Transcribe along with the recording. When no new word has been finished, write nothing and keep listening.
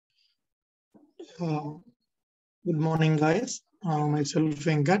Uh, Good morning, guys. Myself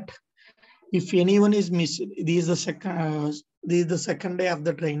Venkat. If anyone is missed, this is the second day of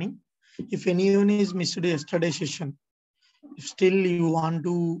the training. If anyone is missed yesterday's session, if still you want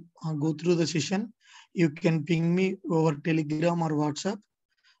to go through the session, you can ping me over Telegram or WhatsApp,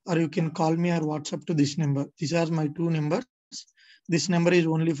 or you can call me or WhatsApp to this number. These are my two numbers. This number is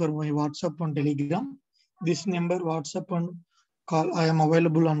only for my WhatsApp and Telegram. This number, WhatsApp and call, I am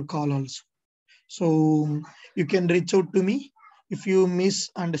available on call also. So you can reach out to me if you miss,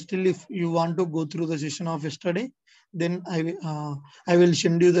 and still if you want to go through the session of yesterday, then I will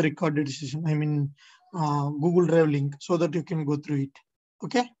send you the recorded session. I mean Google Drive link, so that you can go through it.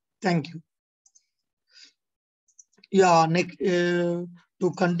 Okay, thank you. Yeah, next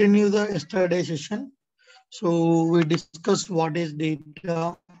to continue the yesterday session. So we discussed what is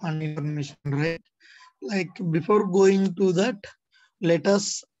data and information, right? Like before going to that, let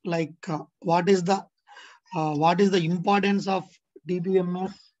us what is the importance of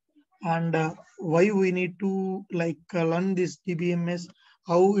DBMS, and why we need to learn this DBMS,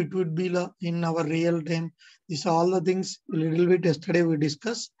 how it would be in our real time. These are all the things a little bit yesterday we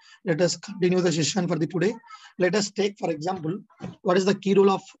discussed. Let us continue the session for the today. Let us take, for example, what is the key role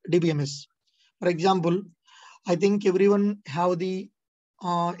of DBMS. For example, I think everyone have the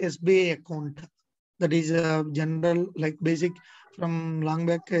SBA account. That is a general, like basic from long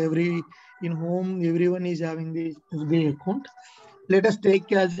back. In home, everyone is having the SBA account. Let us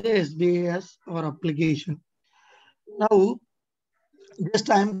take as a SBA as our application. Now, just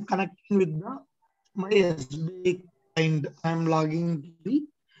I am connecting with my SBA client. I am logging to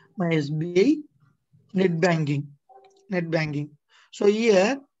my SBA net banking. So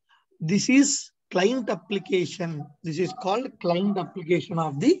here, this is client application. This is called client application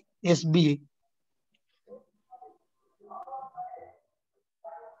of the SBA.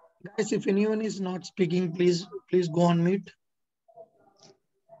 Guys, if anyone is not speaking, please go on mute.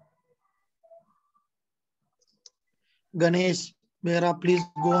 Ganesh, Vera, please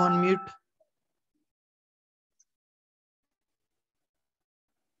go on mute.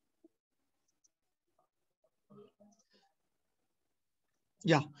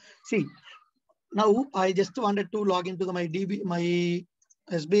 Yeah, see, now I just wanted to log into my SBA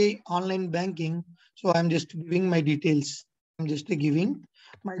online banking. So I'm just giving my details. I'm just giving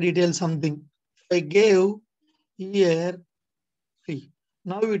my details something. I gave here, see,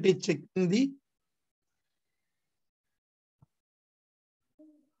 now it is checking the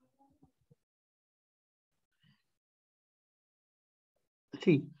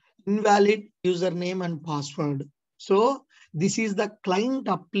invalid username and password. So this is the client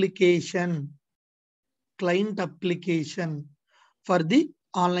application for the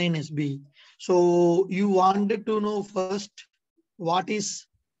online SBA. So you wanted to know first what is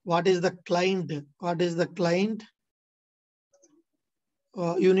the client? What is the client?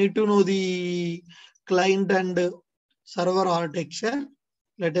 You need to know the client and server architecture.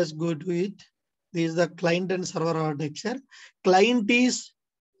 Let us go to it. This is the client and server architecture. Client is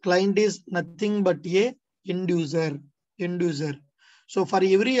nothing but a end user. So for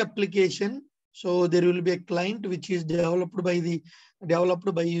every application, so there will be a client which is developed by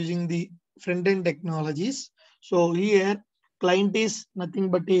using the front-end technologies. So here client is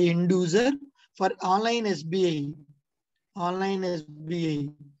nothing but a end user. For online SBA,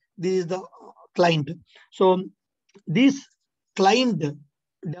 this is the client. So this client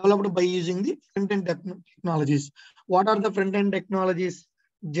developed by using the front-end technologies. What are the front-end technologies?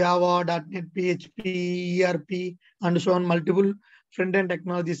 Java, .NET, PHP, ERP, and so on. Multiple front-end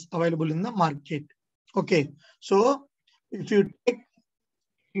technologies available in the market. Okay, so if you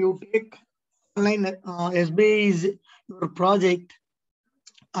take online SBA is your project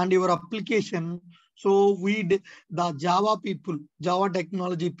and your application. So the Java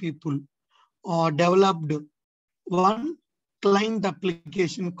technology people developed one client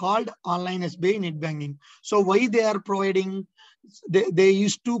application called online SBA net banking. So why they are providing? They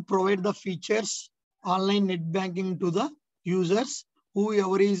used to provide the features online net banking to the users,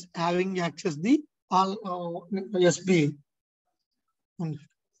 whoever is having access the SBA.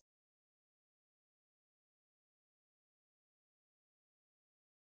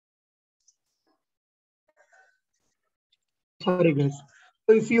 Sorry guys.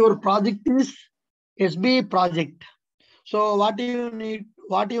 So if your project is SBA project, so what do you need?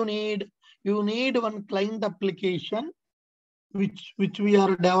 You need one client application which we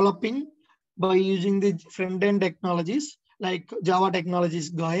are developing by using the front-end technologies like Java technologies,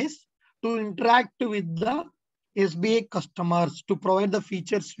 guys, to interact with the SBA customers, to provide the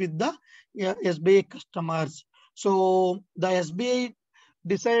features with the SBA customers. So the SBA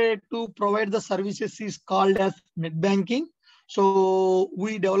decided to provide the services is called as net banking. So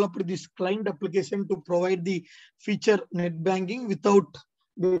we developed this client application to provide the feature net banking without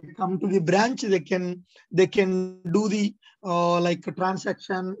they come to the branch. They can do the like a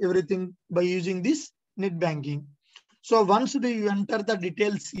transaction, everything by using this net banking. So once you enter the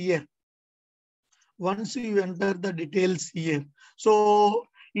details here, so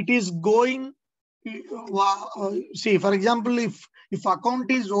it is going. See, for example, if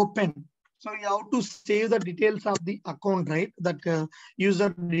account is open, so you have to save the details of the account, right? That user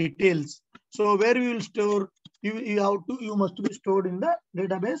details. So where you will store, you must be stored in the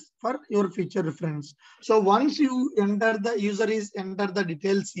database for your future reference. So once you enter the enter the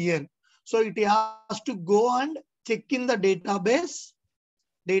details here, so it has to go and check in the database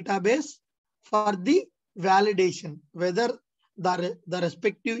for the validation whether the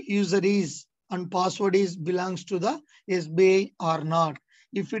respective user is and password is belongs to the SBI or not.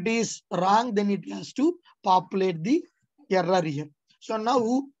 If it is wrong, then it has to populate the error here. So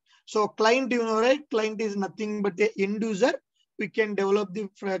now, so client, right? Client is nothing but a end user. We can develop the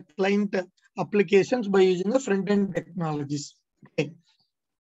client applications by using the front-end technologies. Okay.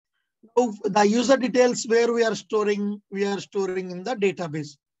 Now the user details where we are storing in the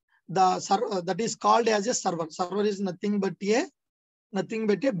database. The server that is called as a server. Server is nothing but a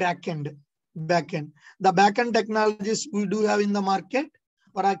backend. The backend technologies we do have in the market: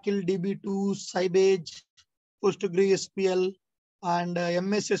 Oracle, DB2, Sybase, PostgreSQL, and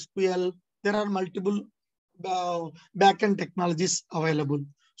MS SQL. There are multiple backend technologies available.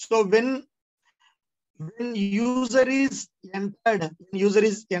 So when user is entered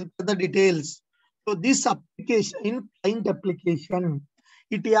the details, so this application in client application,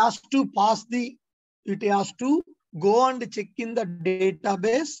 it has to go and check in the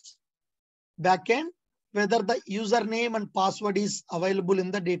database backend whether the username and password is available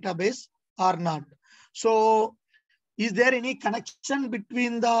in the database or not. So is there any connection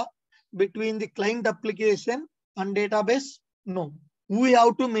between the client application and database? No. We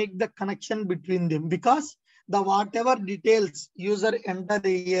have to make the connection between them, because the whatever details user enter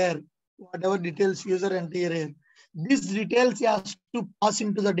here, these details has to pass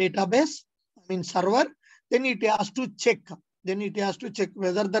into the database, I mean server. Then it has to check.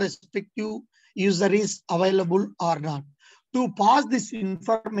 Whether the respective user is available or not. To pass this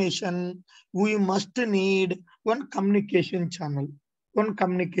information, we must need one communication channel. The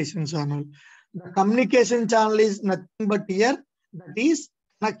communication channel is nothing but here, that is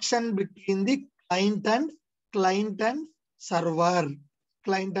connection between the client and server.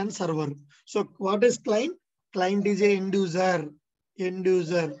 So what is client? Client is a end user.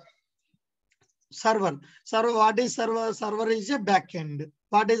 Server. What is server? Server is a backend.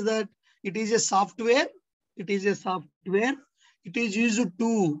 What is that? It is a software. It is used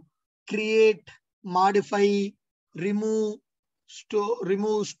to create, modify, remove, store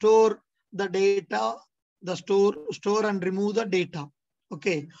the data, store and remove the data.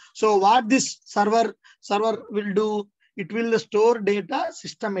 Okay. So what this server will do? It will store data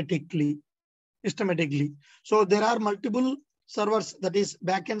systematically. So there are multiple servers, that is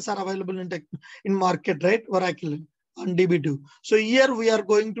backends are available in market, right? Oracle and DB2. So here we are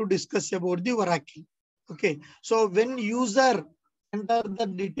going to discuss about the Oracle. Okay. So when user enter the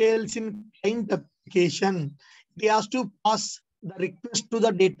details in client application, it has to pass the request to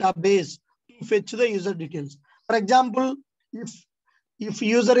the database to fetch the user details. For example, if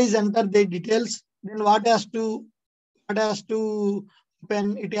user is enter the details, then what has to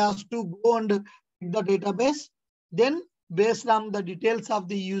happen? It has to go and pick the database. Then based on the details of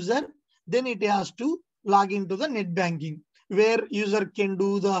the user, then it has to log into the net banking, where user can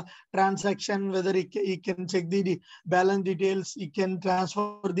do the transaction, whether he can check the balance details, he can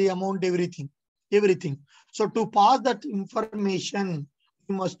transfer the amount, everything. So to pass that information,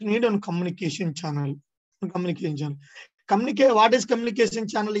 you must need a communication channel. What is communication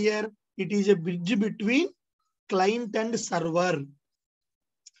channel here? It is a bridge between client and server.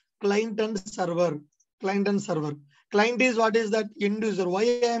 Client is what is that? End user. Why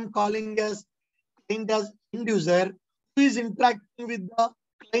I am calling as client as end user? Who is interacting with the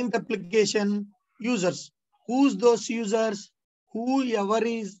client application? Users. Who's those users? Whoever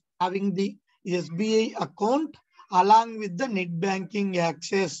is having the SBI account along with the net banking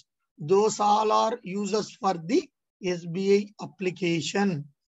access. Those all are users for the SBI application.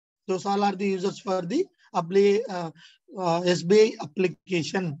 Those all are the users for the SBI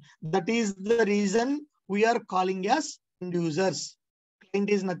application. That is the reason we are calling as end users. Client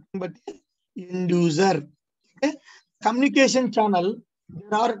is nothing but end user. Okay. Communication channel.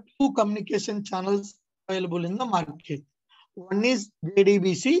 There are two communication channels available in the market. One is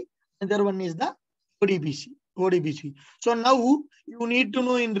JDBC, another one is the ODBC. So now you need to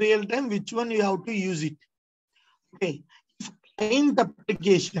know in real time which one you have to use it. Okay. If client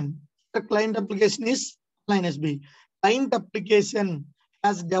application, the client application is LineSB. Client application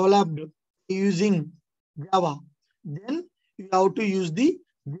has developed using Java, then you have to use the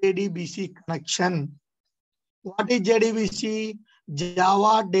JDBC connection. What is JDBC?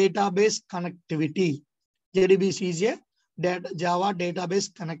 Java database connectivity. JDBC is a Java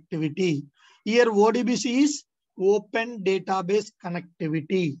database connectivity. Here ODBC is open database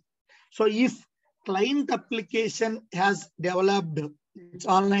connectivity. So if client application has developed its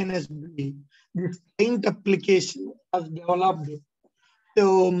online SB, this client application has developed.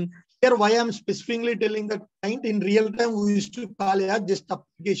 So here why I'm specifically telling that client in real time we used to call it as just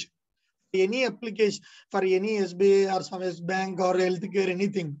application. Any application for any SBA or some S bank or healthcare,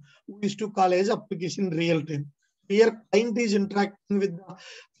 anything, we used to call as application real time. Here client is interacting with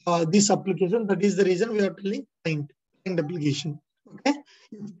this application. That is the reason we are telling client application. Okay.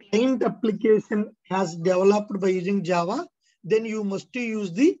 If client application has developed by using Java, then you must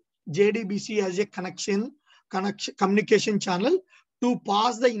use the JDBC as a communication channel to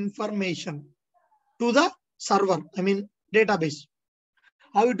pass the information to the server, I mean database.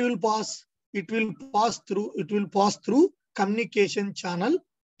 How it will pass? It will pass through communication channel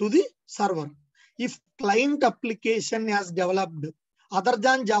to the server. If client application has developed other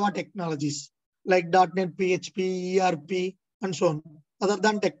than Java technologies like .NET, PHP, ERP, and so on, other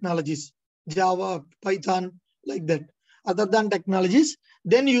than technologies, Java, Python, like that, other than technologies,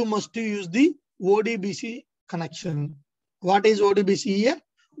 then you must use the ODBC connection. What is ODBC here?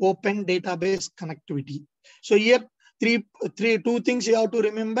 Open database connectivity. So here, two things you have to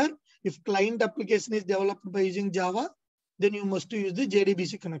remember. If client application is developed by using Java, then you must use the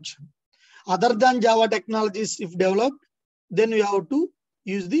JDBC connection. Other than Java technologies, if developed, then you have to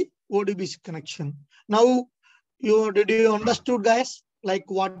use the ODBC connection. Now, did you understood, guys? Like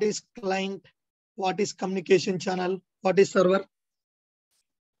what is client, what is communication channel, what is server?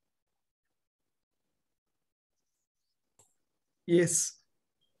 Yes.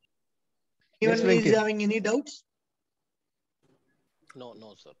 Anyone is having any doubts? No,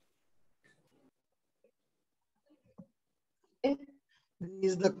 sir. This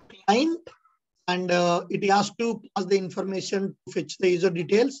is the client, and it has to pass the information to fetch the user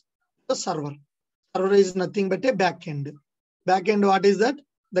details to the server. Server is nothing but a backend. Backend, what is that?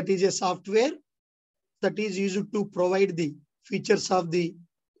 That is a software that is used to provide the features of the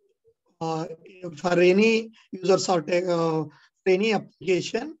for any users or any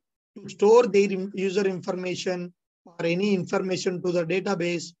application to store their user information or any information to the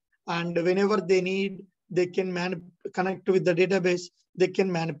database, and whenever they need, they can connect with the database, they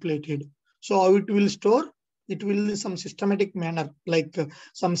can manipulate it. So how it will store? It will in some systematic manner, like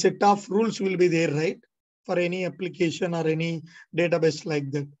some set of rules will be there, right? For any application or any database like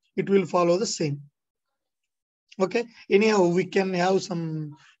that, it will follow the same. Okay. Anyhow, we can have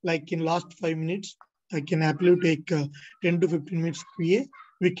some, like in last 5 minutes, I can happily take 10 to 15 minutes QA.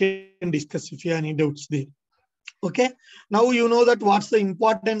 We can discuss if you have any doubts there. Okay. Now you know that what's the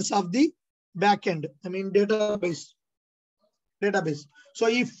importance of the backend. I mean database. So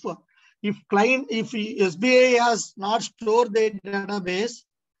if SBA has not stored their database,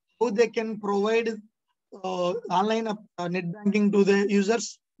 how they can provide online net banking to the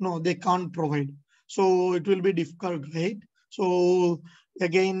users? No, they can't provide. So it will be difficult, right? So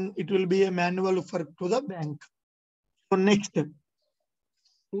again, it will be a manual to the bank. So next,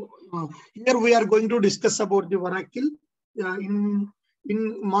 here we are going to discuss about the Oracle. In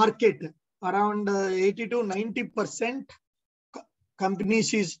market, around 80 to 90%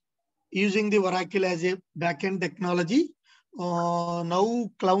 companies is using the Oracle as a backend technology.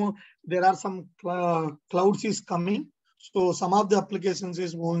 Now there are some clouds is coming. So some of the applications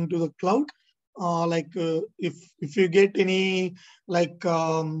is moving to the cloud. If you get any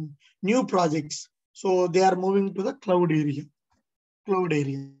new projects, so they are moving to the cloud area.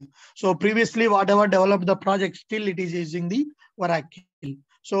 So previously, whatever developed the project, still it is using the Oracle.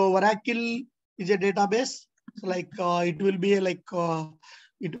 So Oracle is a database. So it will be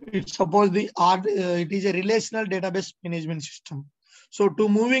it's supposed it is a relational database management system. So to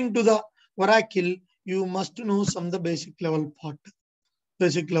moving to the Oracle, you must know some of the basic level part.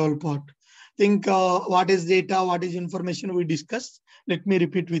 Think what is data, what is information we discussed. Let me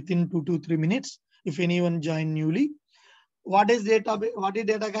repeat within 2 to 3 minutes. If anyone join newly, what is data? What is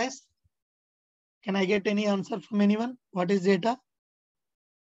data, guys? Can I get any answer from anyone? What is data?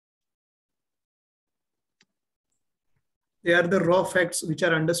 They are the raw facts which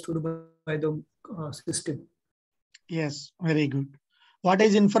are understood by the system. Yes, very good. What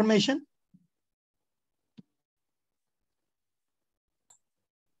is information?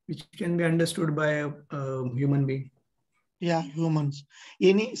 Which can be understood by a human being. Yeah, humans.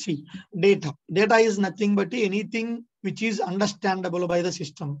 See, data. Data is nothing but anything which is understandable by the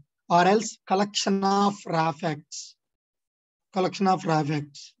system, or else collection of raw facts. Collection of raw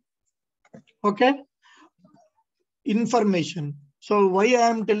facts. Okay. Information. So why I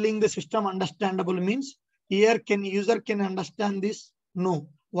am telling the system understandable means here user can understand this? No.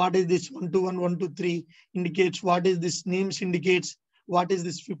 What is this 1 to 1, 1 to 3 indicates? What is this names indicates? What is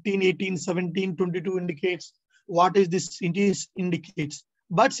this 15, 18, 17, 22 indicates? What is this indicates?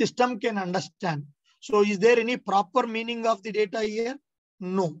 But system can understand. So is there any proper meaning of the data here?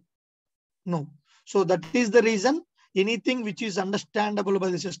 No. No. So that is the reason anything which is understandable by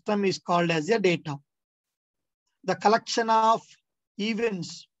the system is called as a data. The collection of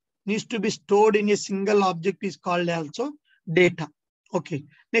events needs to be stored in a single object is called also data. Okay.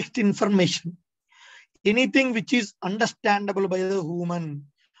 Next, information. Anything which is understandable by the human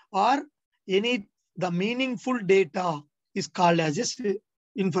or the meaningful data is called as a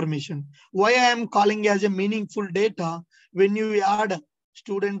information. Why I am calling as a meaningful data? When you add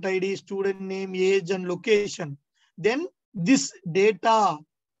student ID, student name, age, and location, then this data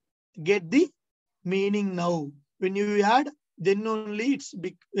get the meaning now. When you add, then only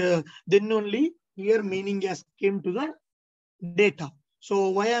then only here meaning has came to the data. So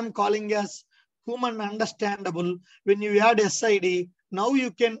why I am calling as human understandable? When you add SID, now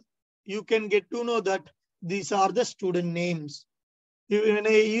you can get to know that these are the student names. When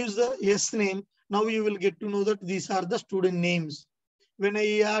I use the S name, now you will get to know that these are the student names. When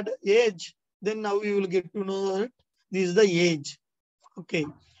I add age, then now you will get to know that this is the age. Okay.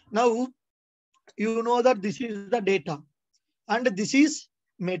 Now you know that this is the data and this is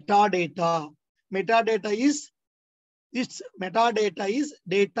metadata. Metadata is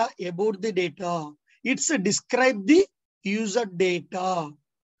data about the data. It's describe the user data.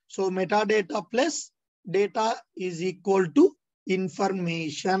 So metadata plus data is equal to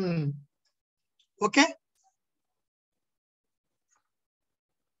information. Okay.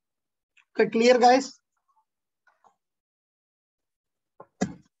 Okay, clear guys?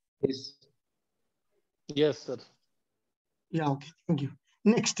 Yes. Yes, sir. Yeah, okay, thank you.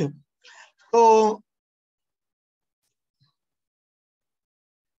 Next. So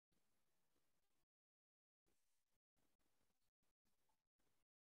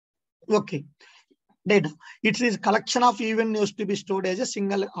okay. Data. It is collection of event needs to be stored as a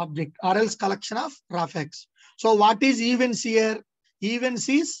single object or else collection of raw facts. So what is events here? Events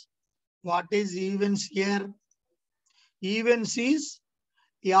is, what is events here? Events is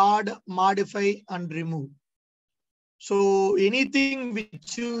add, modify, and remove. So anything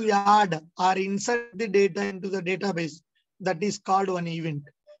which you add or insert the data into the database, that is called one event.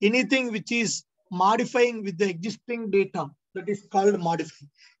 Anything which is modifying with the existing data, that is called modify.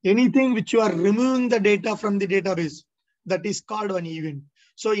 Anything which you are removing the data from the database, that is called one event.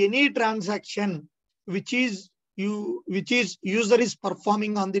 So any transaction which is user is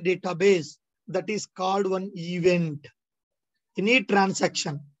performing on the database, that is called one event. Any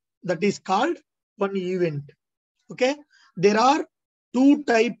transaction, that is called one event. Okay. There are two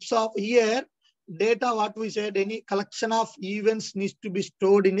types of here data. What we said, any collection of events needs to be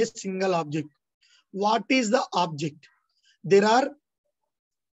stored in a single object. What is the object? There are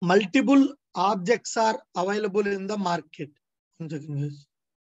multiple objects are available in the market. One second, guys.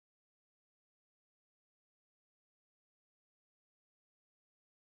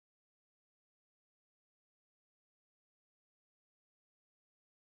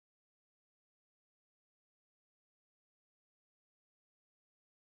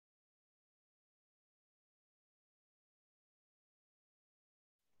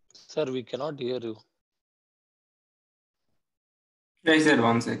 Sir, we cannot hear you. Yes, sir,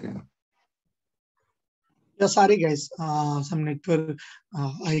 1 second. Yeah, sorry guys. Some network.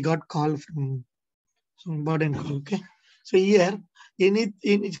 I got call from some burden call. Okay. So here, any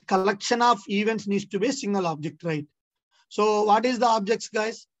collection of events needs to be a single object, right? So what is the objects,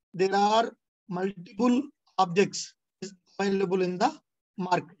 guys? There are multiple objects available in the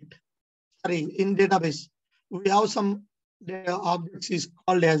market. Sorry, in database. We have some objects is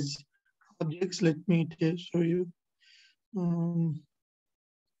called as objects. Let me show you.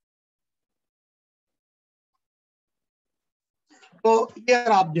 So here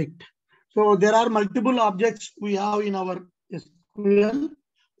object. So there are multiple objects we have in our SQL,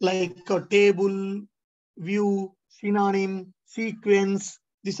 like a table, view, synonym, sequence.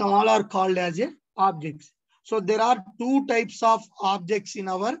 These all are called as a objects. So there are two types of objects in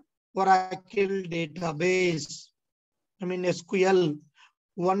our Oracle database. SQL.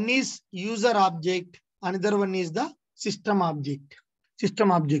 One is user object, another one is the system object.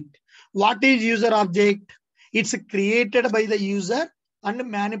 System object. What is user object? It's created by the user and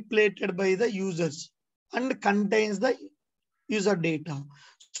manipulated by the users and contains the user data.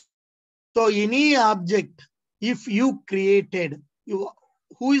 So any object, if you created,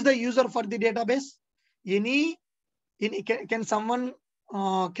 who is the user for the database? Can someone,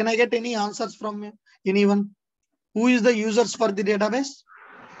 can I get any answers from anyone? Who is the users for the database?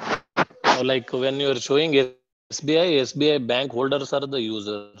 Like when you are showing SBI bank holders are the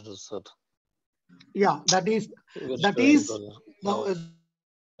users, sir. Yeah, that is the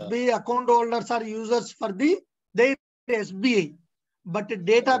SBI account holders are users for their SBI. But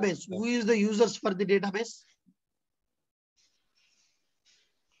database, who is the users for the database?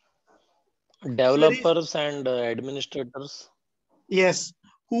 Developers and administrators. Yes,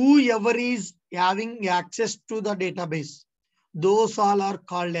 whoever is having access to the database, those all are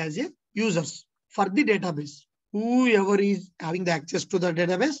called as a users for the database. Whoever is having the access to the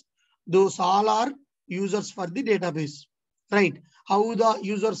database, those all are users for the database, right? How the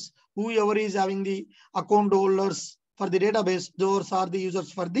users, whoever is having the account holders for the database, those are the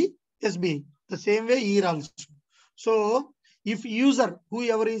users for the SBI. The same way here also. So if user,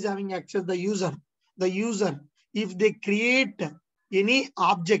 whoever is having access, the user, if they create any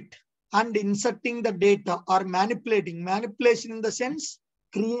object and inserting the data or manipulation in the sense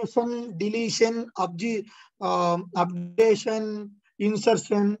creation, deletion, updation,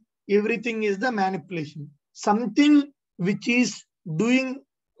 insertion, everything is the manipulation. Something which is doing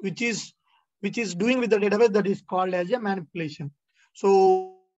with the database, that is called as a manipulation.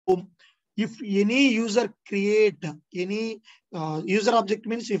 So if any user create any user object,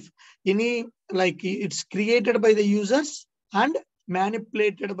 means if any, like it's created by the users and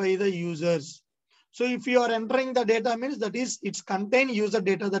manipulated by the users. So if you are entering the data, means that is it's contain user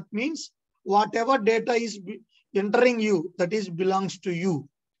data. That means whatever data is entering you, that is belongs to you.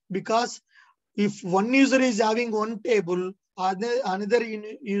 Because if one user is having one table, another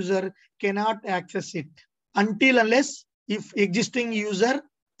user cannot access it until unless if existing user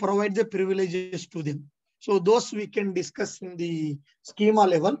provide the privileges to them. So those we can discuss in the schema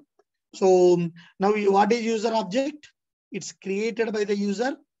level. So now what is user object? It's created by the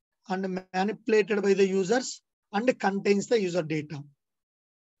user and manipulated by the users and contains the user data.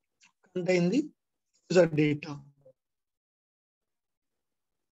 Contain the user data.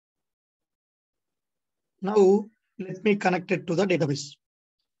 Now let me connect it to the database.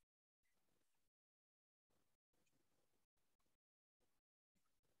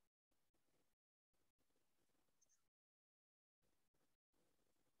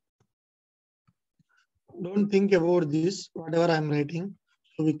 Don't think about this, whatever I'm writing.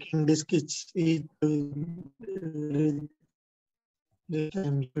 So we can discuss it. This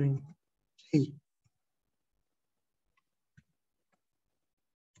I'm doing. See.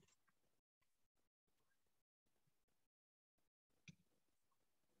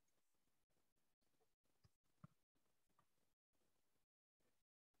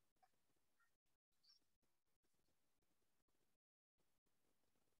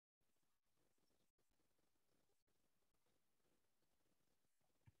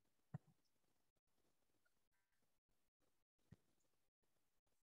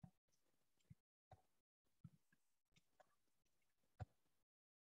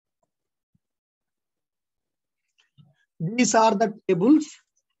 These are the tables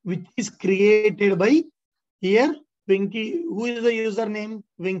which is created by here Venky. Who is the username?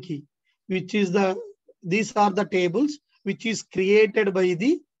 Venky. Which is these are the tables which is created by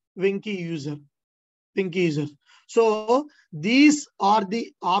the Venky user. So these are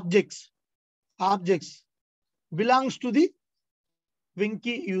the objects belongs to the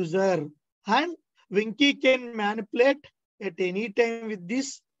Venky user, and Venky can manipulate at any time with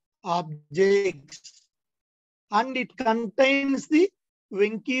these objects, and it contains the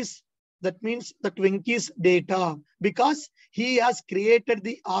Venky's, that means that Venky's data, because he has created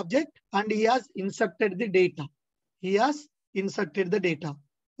the object and he has inserted the data.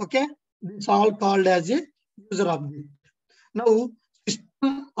 Okay, it's all called as a user object. Now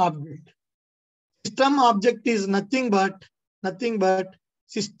system object. System object is nothing but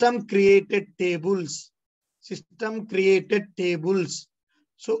system created tables.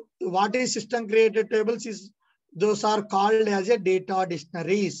 So what is system created tables? Is those are called as a data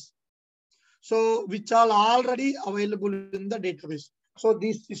dictionaries. So which are already available in the database. So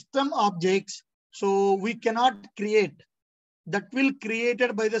these system objects, so we cannot create. That will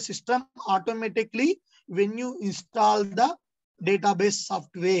created by the system automatically when you install the database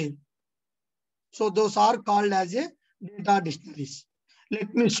software. So those are called as a data dictionaries.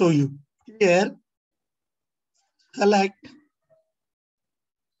 Let me show you. Here, select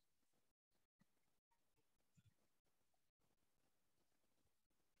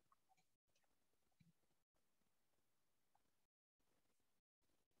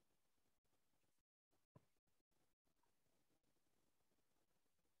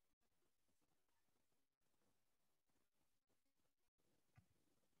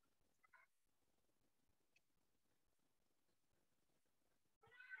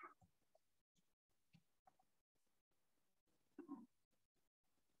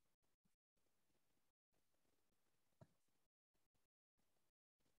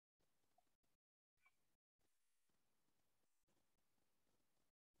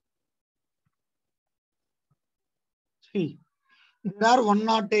see. There are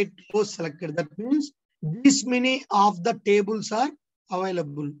 108 rows selected. That means this many of the tables are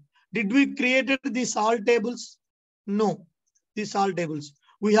available. Did we created these all tables? No, these all tables.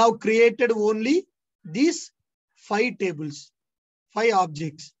 We have created only these 5 tables, 5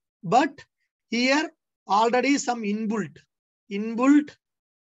 objects. But here already some inbuilt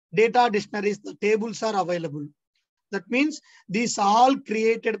data dictionaries, the tables are available. That means these all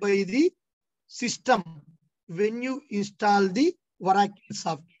created by the system when you install the Oracle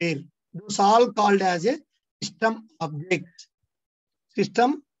software. Those all called as a system objects.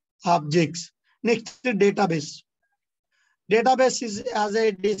 System objects. Next, database. Database is, as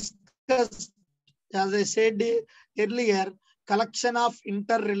I discussed, as I said earlier, collection of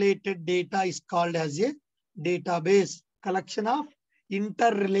interrelated data is called as a database. Collection of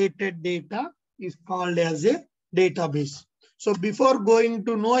interrelated data is called as a database. So before going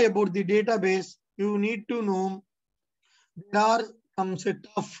to know about the database, you need to know there are some set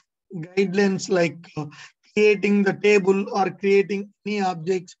of guidelines like creating the table or creating any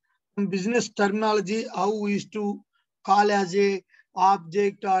objects. In business terminology, how we used to call as a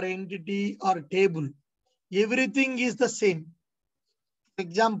object or entity or table. Everything is the same. For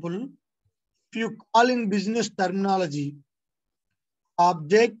example, if you call in business terminology,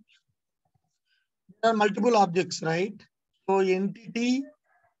 object, there are multiple objects, right? So entity,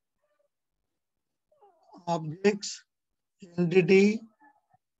 objects, entity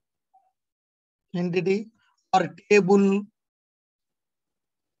or table,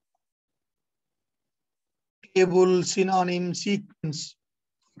 synonym, sequence.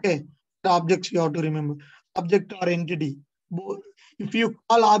 Okay, the objects you have to remember. Object or entity. If you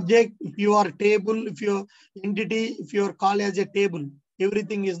call object, if you are table, if you are entity, if you are called as a table,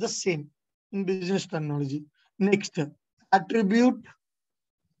 everything is the same in business terminology. Next, attribute,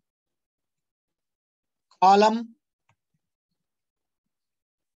 column,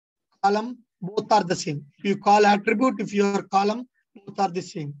 both are the same. If you call attribute, if you are column, both are the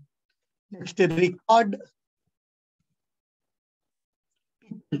same. Next, record,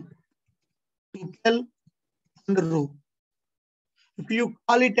 tuple, and row. If you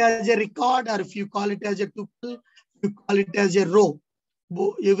call it as a record or if you call it as a tuple, you call it as a row,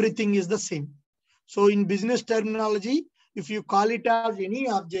 everything is the same. So in business terminology, if you call it as any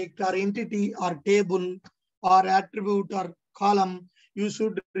object or entity or table or attribute or column, you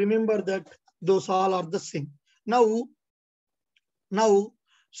should remember that those all are the same. Now,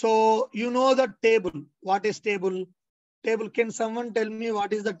 so you know the table. What is table? Table. Can someone tell me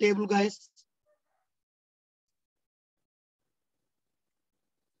what is the table, guys?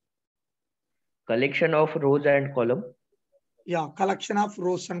 Collection of rows and columns. Yeah, collection of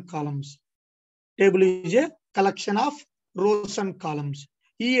rows and columns. Table is a collection of rows and columns.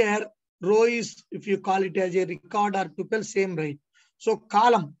 Here, row is, if you call it as a record or tuple, same, right? So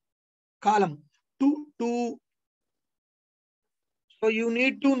column. So you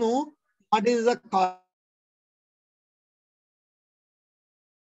need to know what is the column.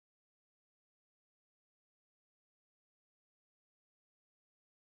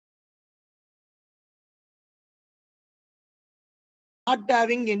 Not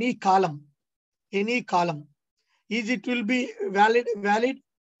having any column. Is it will be valid?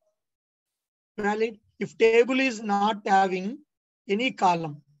 If table is not having any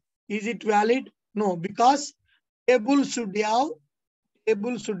column, is it valid? No, because table should have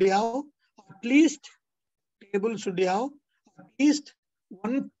at least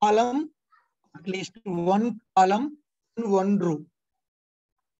one column, and one row.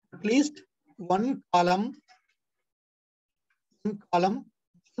 At least one column, and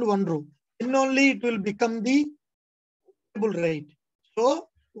one row. Then only it will become the table, right? So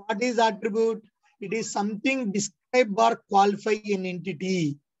what is attribute? It is something describe or qualify an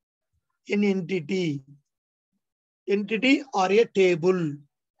entity. Entity or a table.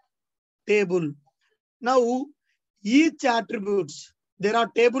 Now, each attributes, there are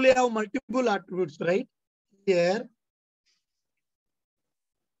table have multiple attributes, right? Here,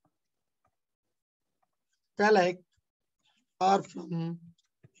 select or from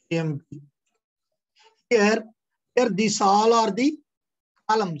EMP. Here these all are the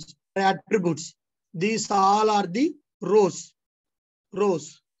columns, attributes. These all are the rows.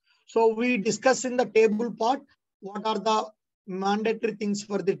 So we discuss in the table part what are the mandatory things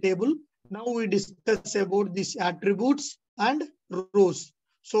for the table. Now we discuss about these attributes and rows.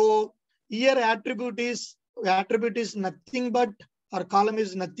 So here attribute is nothing but, or column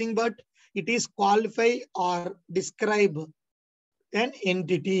is nothing but, it is qualify or describe an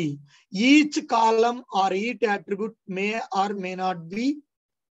entity. Each column or each attribute may or may not be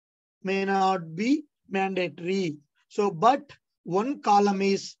mandatory. So, but one column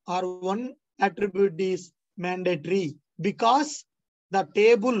is or one attribute is mandatory because the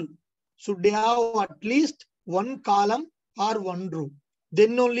table should have at least one column or one row.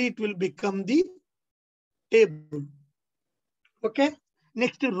 Then only it will become the table. Okay.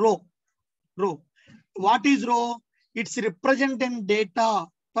 Next, row. What is row? It's representing data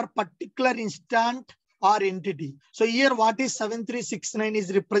per particular instant or entity. So here what is 7369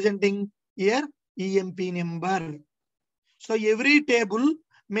 is representing here EMP number. So every table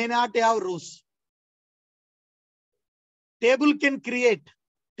may not have rows. Table can create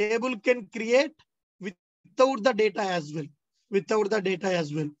without the data as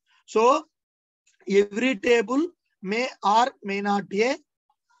well. So every table may or may not have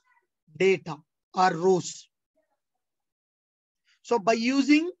data or rows. So by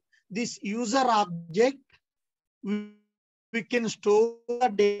using this user object, we can store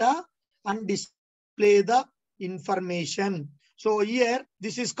the data and display the information. So here,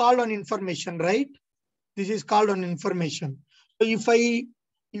 this is called an information, right? This is called an information. So if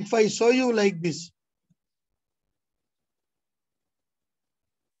I show you like this,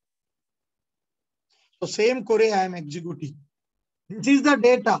 so same query I am executing. This is the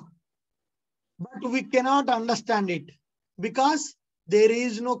data, but we cannot understand it because there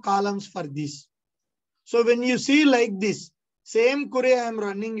is no columns for this. So when you see like this, same query I am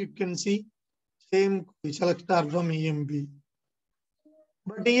running, you can see same select star from EMP.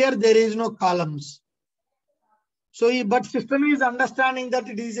 But here there is no columns. So, but system is understanding that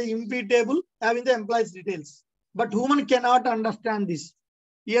it is a EMP table having the employees details. But human cannot understand this.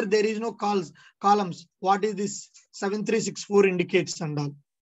 Here there is no columns. What is this 7364 indicates and all.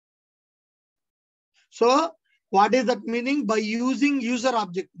 So what is that meaning? By using user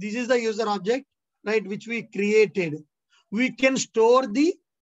object, this is the user object, right, which we created. We can store the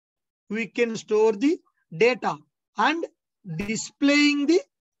data and displaying the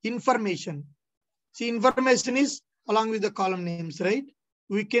information. See, information is along with the column names, right?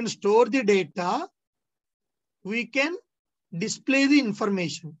 We can store the data. We can display the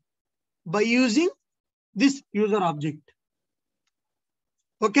information by using this user object.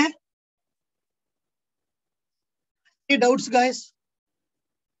 Okay? Any doubts, guys?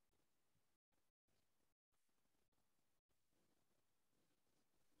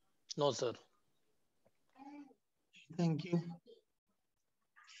 No, sir. Thank you.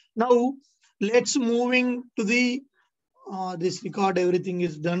 Now, let's moving to the, this record, everything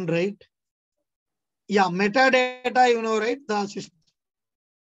is done, right? Yeah, metadata, you know, right? The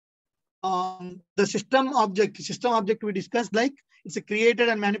system object we discussed, like it's created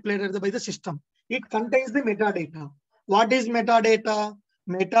and manipulated by the system. It contains the metadata. What is metadata?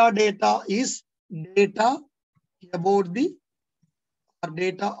 Metadata is data about the, or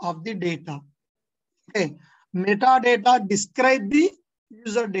data of the data. Okay. Metadata describe the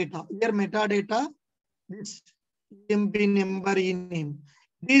user data. Here metadata, this EMP number in name.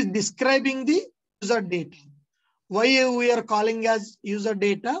 It is describing the user data. Why we are calling as user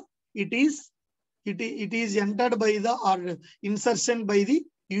data? It is entered by the, or insertion by the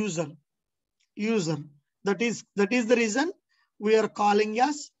user. That is the reason we are calling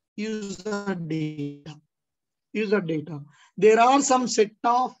as user data. There are some set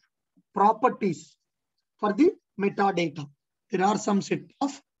of properties for the metadata. There are some set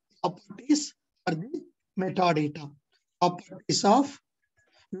of properties for the metadata. Properties of,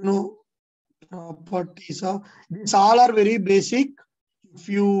 properties of, these all are very basic. If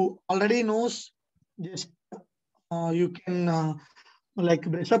you already knows, just you can like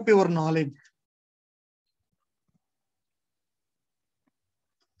brush up your knowledge.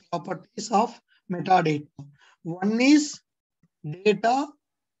 Properties of metadata. One is data,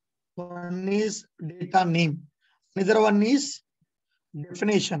 one is data name. Another one is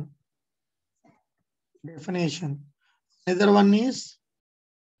definition. Another one is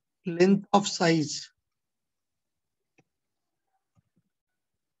length of size.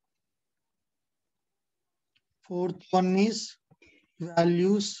 Fourth one is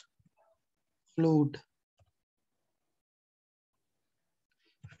values load.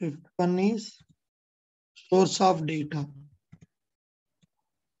 Fifth one is source of data.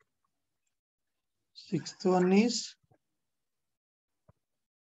 Sixth one is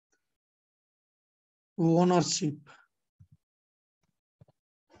ownership.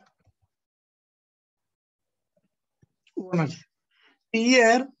 Ownership.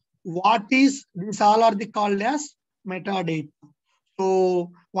 Here, what is these all are called as metadata.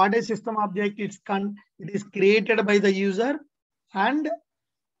 So, what is system object? It is created by the user and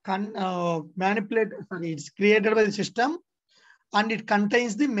it's created by the system and it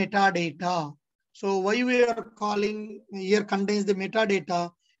contains the metadata. So, why we are calling here contains the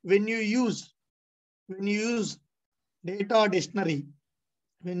metadata? When you use data dictionary,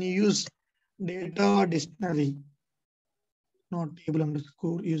 not table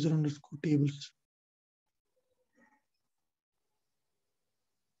underscore user underscore tables.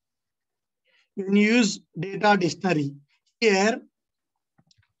 When you use data dictionary, here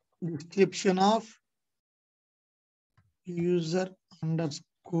description of user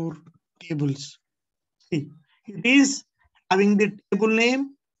underscore tables. See, it is having the table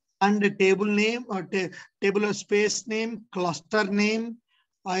name and the table name or table of space name, cluster name,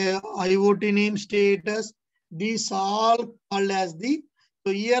 IoT name, status. These all called as the.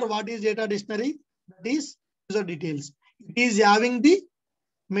 So here, what is data dictionary? That is user details. It is having the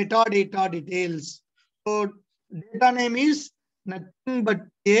metadata details. So data name is nothing but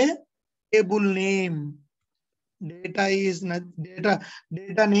a table name. Data is not data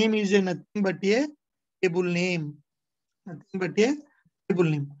name is nothing but a table name. Nothing but a table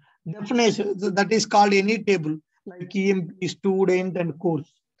name. Definition that is called any table like EMP, student, and course.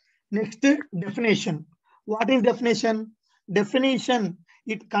 Next definition. What is definition? Definition.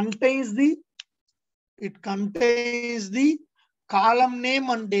 It contains the column name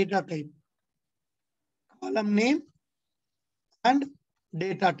and data type. Column name and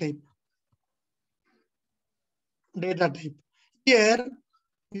data type. Here,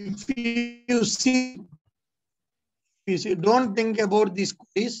 if you see, don't think about these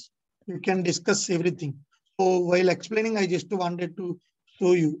queries. You can discuss everything. So while explaining, I just wanted to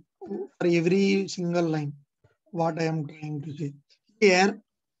show you for every single line what I am trying to say. Here,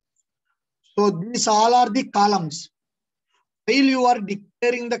 so these all are the columns. While you are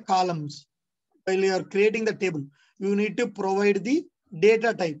declaring the columns, while you are creating the table, you need to provide the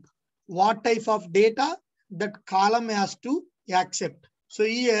data type. What type of data that column has to accept. So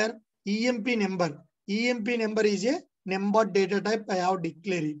here, EMP number. EMP number is a number data type I have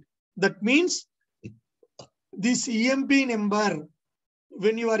declared. That means this EMP number,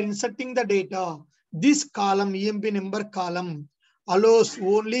 when you are inserting the data, this column, EMP number column, allows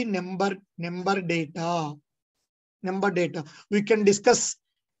only number data. We can discuss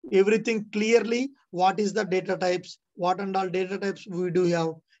everything clearly. What is the data types? What and all data types we do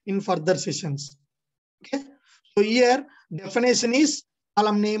have in further sessions. Okay. So here definition is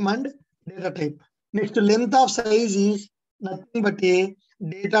column name and data type. Next, length of size is nothing but a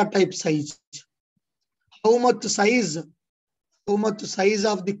data type size. How much size of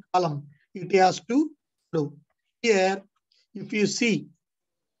the column it has to do. Here, if you see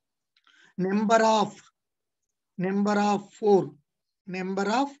number of 4.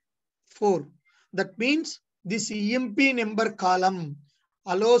 That means this EMP number column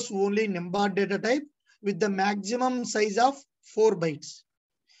allows only number data type with the maximum size of 4 bytes.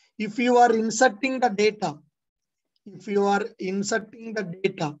 If you are inserting the data, it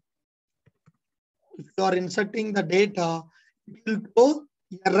will throw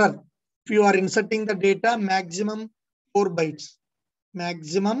error. If you are inserting the data, maximum 4 bytes.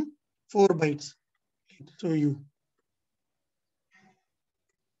 Maximum 4 bytes. Let's show you.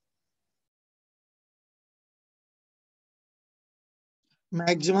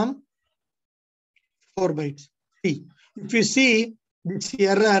 Maximum 4 bytes. See, if you see this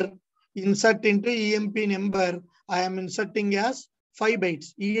error, insert into EMP number, I am inserting as 5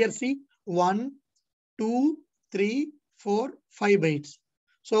 bytes. Here see 1, 2, 3, 4, 5 bytes.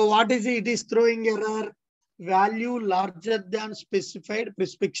 So what is it? It is throwing error. Value larger than specified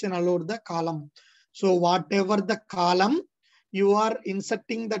prescription allowed the column. So whatever the column you are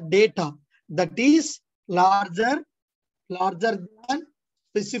inserting the data that is larger than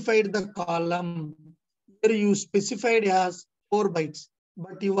specified the column. Here you specified as 4 bytes,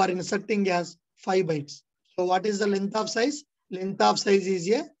 but you are inserting as 5 bytes. So what is the length of size? Length of size is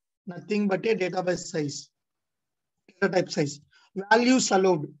a nothing but a database size, data type size. Values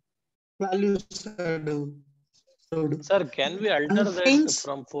allowed. Sir, can we alter that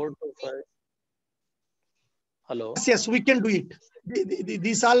from 4 to 5? Hello. Yes, we can do it.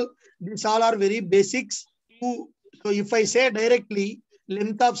 These all are very basics. So if I say directly,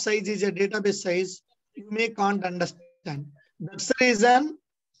 length of size is a database size, you may can't understand. That's the reason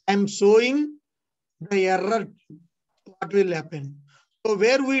I'm showing the error, what will happen. So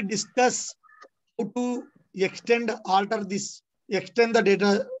where we discuss how to extend the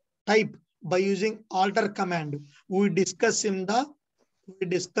data type by using alter command. We discuss in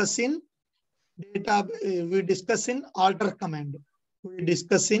alter command. We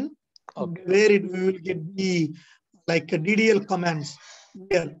discuss in Okay. where we will get the like DDL commands.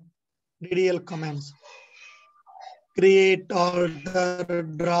 Here, DDL commands. Create, alter,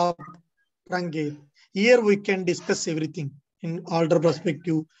 drop, truncate. Here we can discuss everything in alter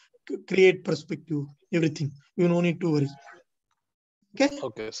perspective, create perspective, everything. You no need to worry. Okay.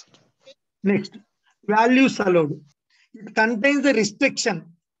 Okay, sir. Next, values allowed. It contains the restrictions.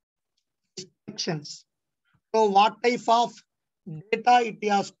 So what type of data it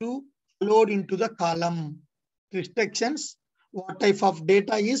has to load into the column? Restrictions. What type of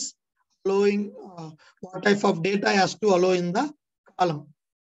data is allowing? What type of data has to allow in the column?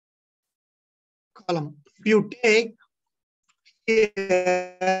 If you take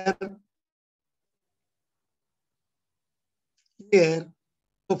here,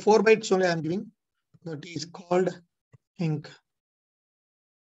 so 4 bytes only I am giving. That is called ink.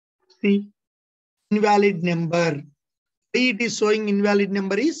 See, invalid number. Why it is showing invalid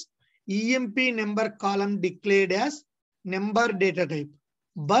number is EMP number column declared as number data type,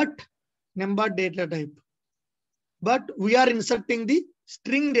 but we are inserting the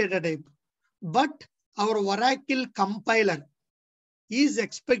string data type, but our Oracle compiler is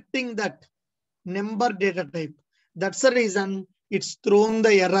expecting that number data type. That's the reason it's thrown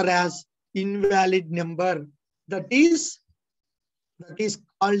the error as invalid number. That is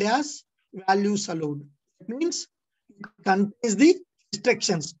called as values allowed. It means it contains the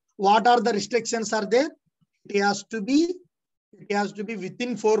restrictions. What are the restrictions are there? It has to be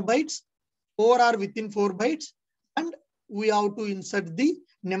within 4 bytes. 4 are within 4 bytes, and we have to insert the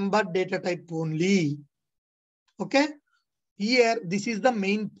number data type only. Okay. Here, this is the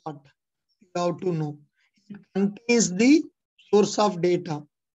main part you have to know. It contains the source of data.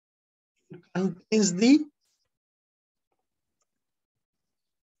 It contains the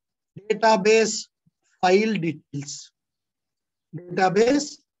database file details.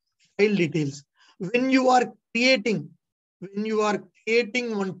 When you are creating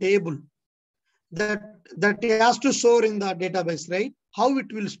one table, that has to store in the database, right? How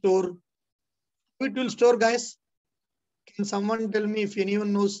it will store? Guys? Can someone tell me if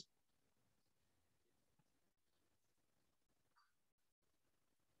anyone knows?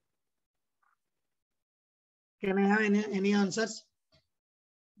 Can I have any answers?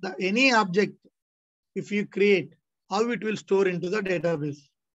 Any object, if you create, how it will store into the database?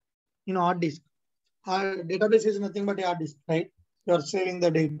 In hard disk. Our database is nothing but a hard disk, right? You are saving the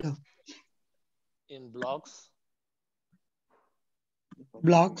data. In blocks.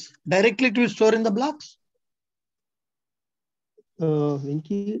 Blocks. Directly it will store in the blocks.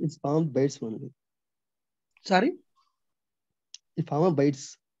 Venky, it's form of bytes only. Sorry? In form of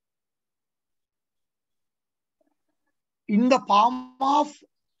bytes. In the form of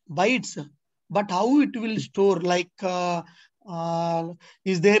bytes, but how it will store? Like,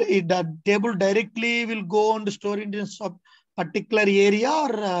 is there the table directly will go and store it in a particular area,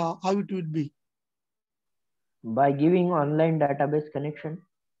 or how it will be? By giving online database connection.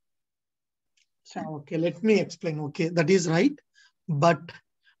 So, okay, let me explain. Okay, that is right. But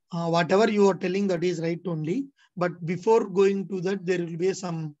whatever you are telling, that is right only. But before going to that, there will be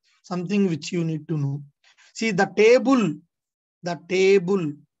something which you need to know. See, the table.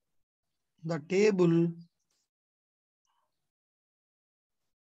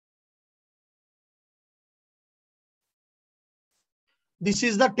 This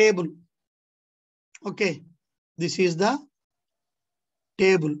is the table. Okay, this is the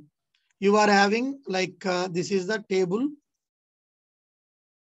table. You are having like this is the table.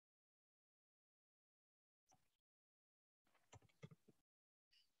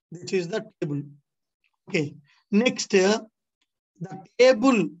 This is the table. Okay. Next, the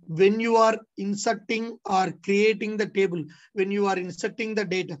table, when you are inserting or creating the table, when you are inserting the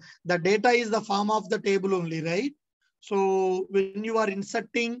data is the form of the table only, right? So when you are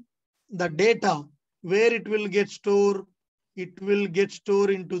inserting the data, where it will get stored? It will get stored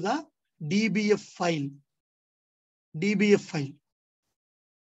into the DBF file.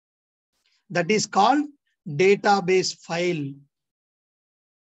 That is called database file.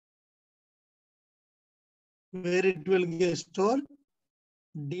 Where it will get stored?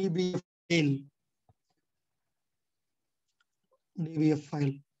 DBF file. DBF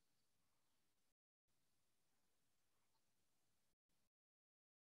file.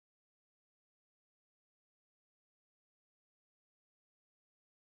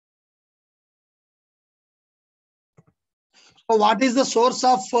 So what is the source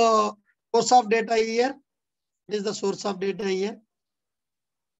of data here? What is the source of data here?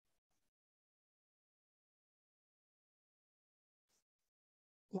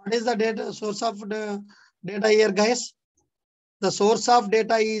 What is the data source of the data here, guys? The source of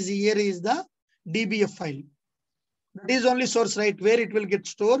data is here is the DBF file. That is only source, right? Where it will get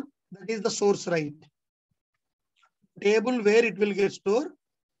stored, that is the source, right? Table where it will get stored,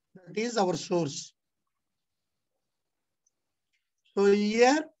 that is our source. So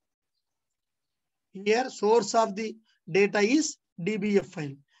here source of the data is DBF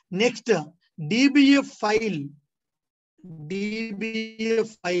file. Next, DBF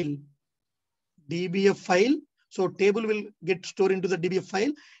file. So table will get stored into the DBF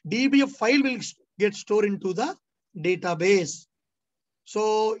file. DBF file will get stored into the database.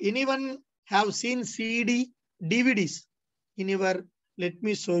 So anyone have seen CD, DVDs in your, let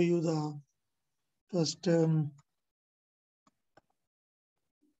me show you the first.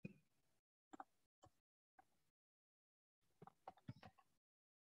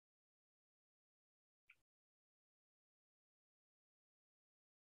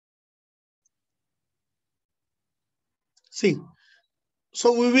 See,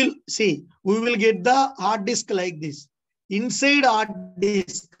 so we will get the hard disk like this. Inside hard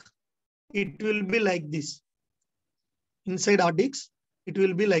disk, it will be like this. Inside hard disk, it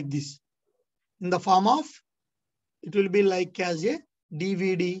will be like this. In the form of, it will be like as a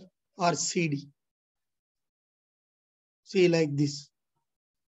DVD or CD. See, like this.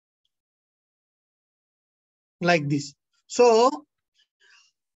 Like this. So,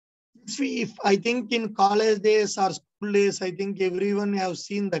 if I think in college days or school days, I think everyone have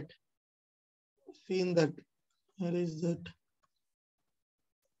seen that. Where is that?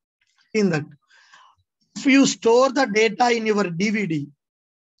 Seen that. If you store the data in your DVD,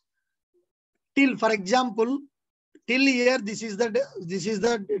 till, for example, till here, this is the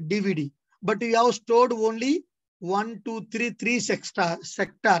DVD, but you have stored only 1, 2, 3, 3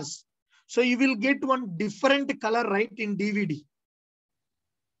 sectors. So you will get one different color, right, in DVD.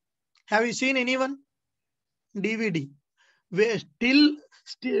 Have you seen anyone? DVD. Where till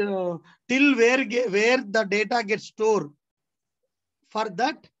where the data gets stored. For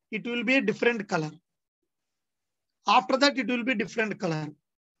that, it will be a different color. After that, it will be different color.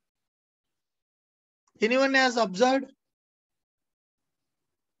 Anyone has observed?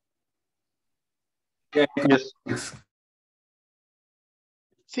 Yes.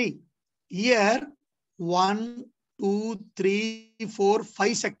 See, here 1, 2, 3, 4,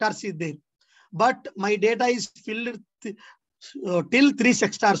 5 sectors is there. But my data is filled till 3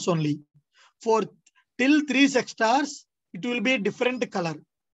 sectors only. For till 3 sectors, it will be a different color.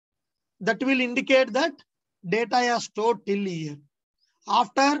 That will indicate that data is stored till here.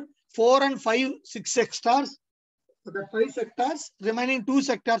 After 4 and 5, 6 sectors, the 5 sectors, remaining 2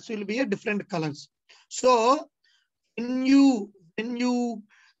 sectors will be a different colors. So when you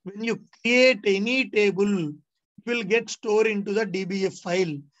create any table, it will get stored into the DBF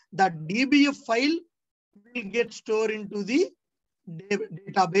file. That DBF file will get stored into the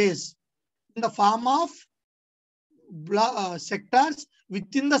database in the form of sectors,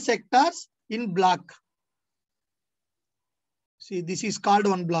 within the sectors in block. See, this is called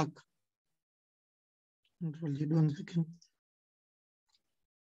one block. Control Z, 1 second.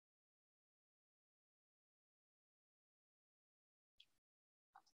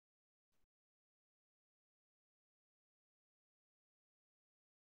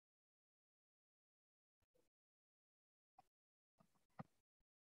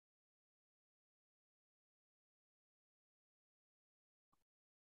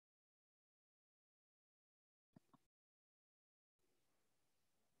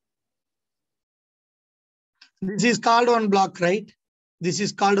 This is called one block, right? This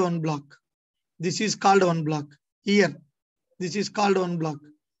is called one block. This is called one block. Here, this is called one block.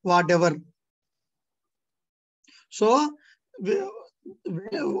 Whatever. So,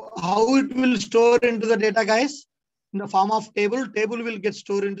 how it will store into the data, guys? In the form of table. Table will get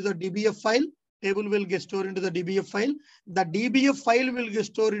stored into the DBF file. Table will get stored into the DBF file. The DBF file will get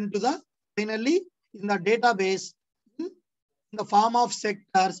stored into the, finally, in the database, in the form of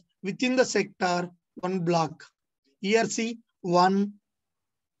sectors, within the sector, one block. Here, see, 1,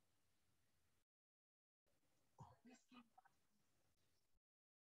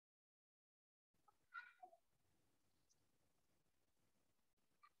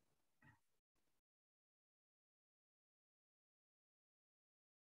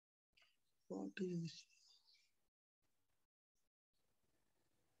 What is this?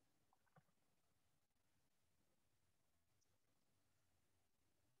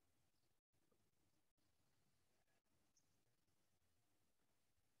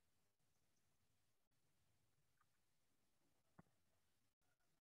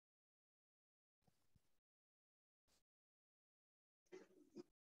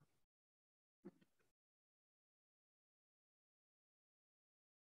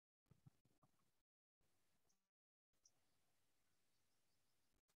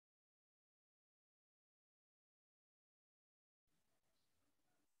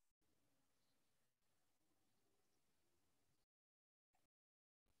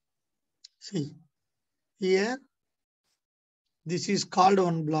 See, here, this is called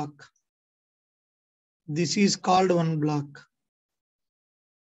one block. This is called one block.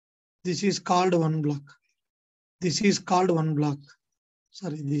 This is called one block. This is called one block.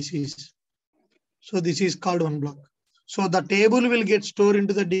 Sorry, this is. So this is called one block. So the table will get stored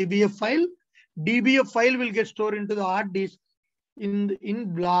into the DBF file. DBF file will get stored into the hard disk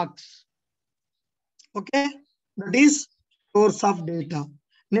in blocks. Okay, that is source of data.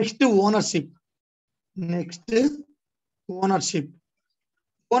 Next, ownership. Next, ownership.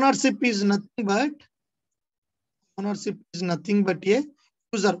 Ownership is nothing but a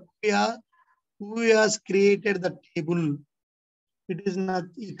user who has created the table. It is not.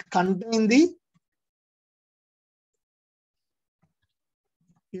 It contains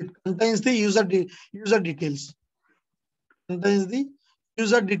the user details. Contains the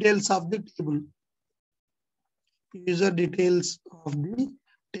user details of the table. User details of the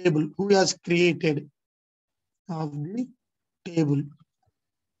table. Who has created of the table.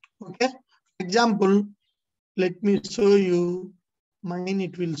 Okay. For example, let me show you. Mine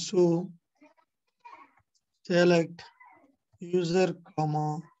it will show. Select user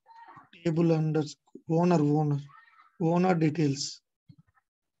comma table underscore owner details.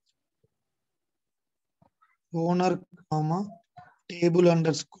 Owner comma table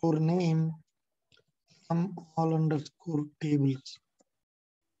underscore name from all underscore tables.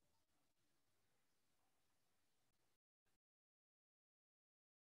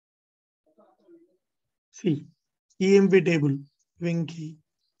 See, EMP table, Venky,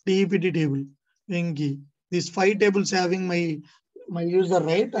 DEPT table, Venky. These 5 tables having my user,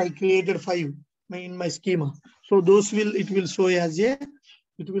 right? I created 5 in my schema. So those it will show as a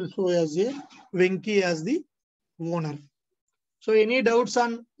Venky as the owner. So any doubts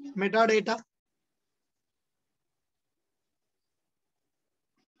on metadata?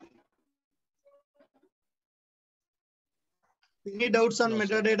 Any doubts on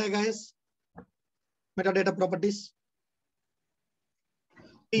metadata, guys? Metadata properties?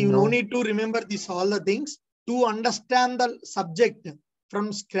 You no need to remember this all the things to understand the subject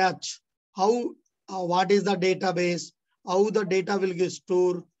from scratch. How what is the database? How the data will get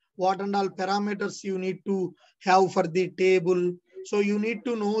stored? What and all parameters you need to have for the table? So you need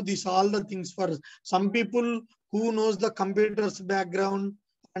to know this all the things first. Some people who knows the computer's background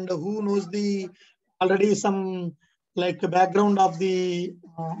and who knows the already some like background of the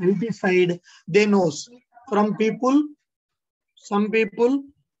IT side, they knows. From people, some people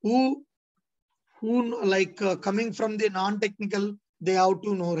who like coming from the non-technical, they have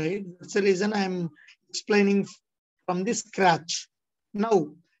to know, right? That's the reason I'm explaining from the scratch.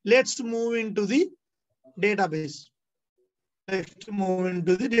 Now, let's move into the database. Let's move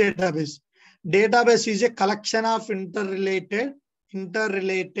into the database. Database is a collection of interrelated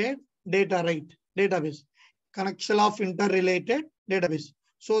data, right? Database. Connection of interrelated database.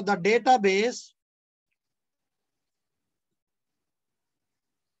 So the database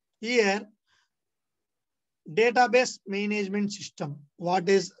here, database management system. What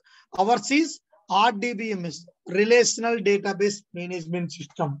is ours is RDBMS, relational database management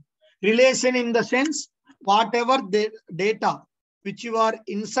system. Relation in the sense, whatever the data which you are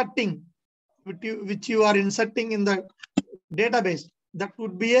inserting, which you are inserting in the database, that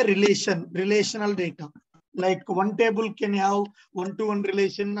would be a relational data. Like one table can have one-to-one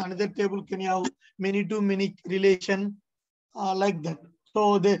relation, another table can have many-to-many relation, like that.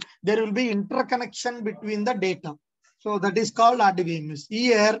 So there will be interconnection between the data. So that is called RDBMS.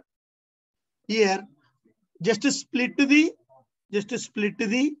 Here, just to split the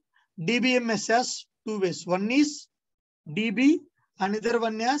DBMS as 2 ways. One is DB, another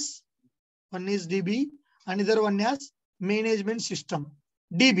one is DB, another one is management system.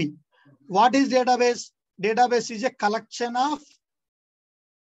 DB. What is database? Database is a collection of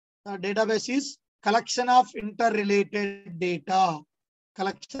interrelated data.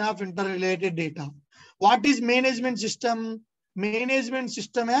 Collection of interrelated data. What is management system? Management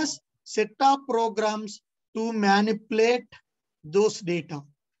system as set of programs to manipulate those data.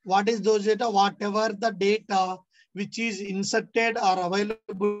 What is those data? Whatever the data which is inserted or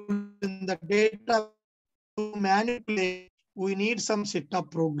available in the data to manipulate, we need some set of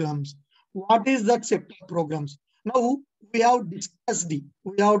programs. What is that set of programs? Now we have discussed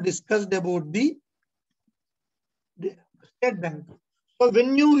about the state bank. So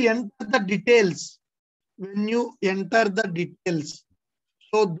when you enter the details,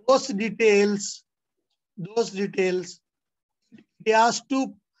 so those details, it has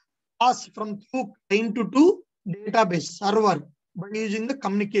to pass from through client to database server by using the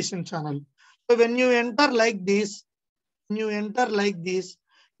communication channel. So when you enter like this,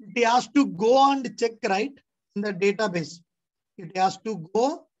 it has to go and check, right, in the database. It has to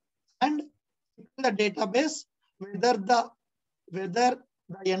go and check in the database whether the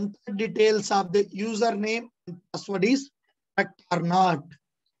entire details of the username and password is correct or not.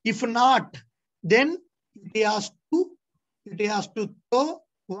 If not, then it has to throw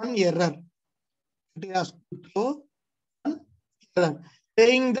one error.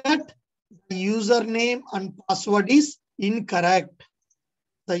 Saying that the username and password is incorrect.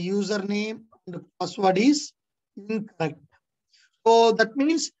 The username and password is incorrect. So that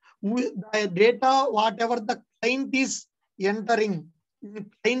means the data, whatever the client is entering in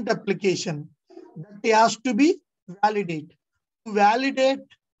client application, that has to be validated. To validate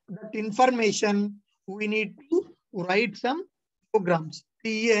that information, we need to write some programs.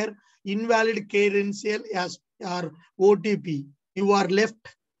 Here, invalid credential as or OTP. You are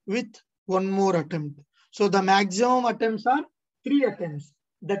left with one more attempt. So the maximum attempts are 3 attempts.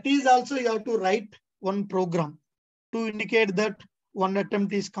 That is also you have to write one program to indicate that one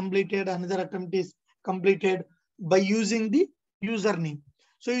attempt is completed, another attempt is completed by using the username.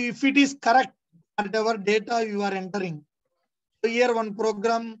 So if it is correct, whatever data you are entering, so here one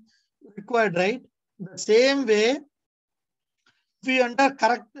program required, right? The same way, if you enter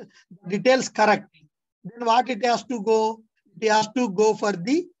correct details correct, then what it has to go? It has to go for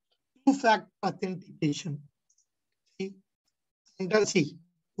the two-factor authentication. Enter C,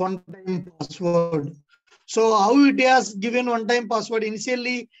 one-time password. So how it has given one-time password?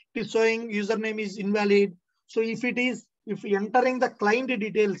 Initially, it is showing username is invalid. So if entering the client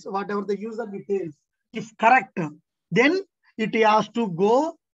details, whatever the user details, if correct, then it has to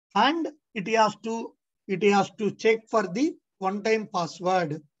go and it has to check for the one-time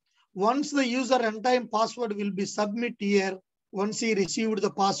password. Once the user one-time password will be submit here, once he received the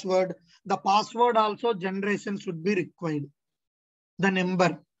password also generation should be required. The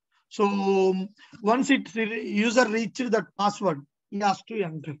number. So once user reaches that password, he has to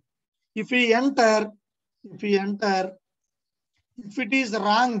enter. If it is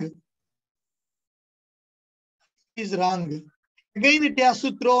wrong, again it has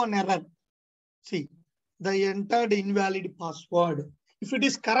to throw an error. See, the entered invalid password. If it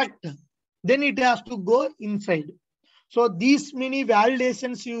is correct, then it has to go inside. So these many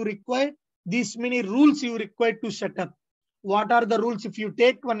validations you require, these many rules you require to set up. What are the rules? If you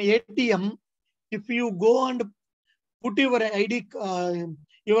take one ATM, if you go and put your ID,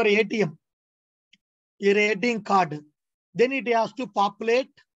 your ATM card, then it has to populate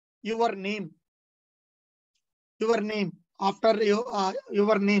your name. After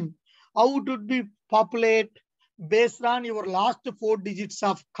your name. How it would be populate? Based on your last 4 digits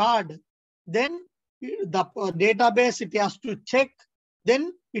of card. Then the database, it has to check.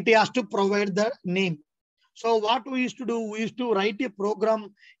 Then it has to provide the name. So what we used to do, we used to write a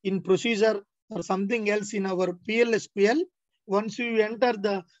program in procedure or something else in our PLSQL. Once you enter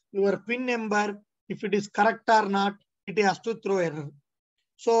your PIN number, if it is correct or not, it has to throw error.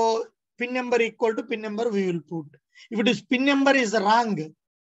 So PIN number equal to PIN number we will put. If it is PIN number is wrong,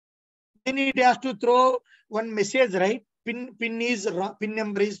 then it has to throw one message, right? PIN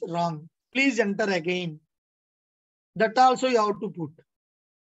number is wrong. Please enter again. That also you have to put.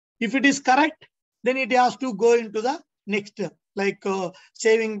 If it is correct, then it has to go into the next, like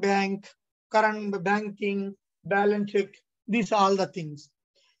saving bank, current banking, balance check, these are all the things.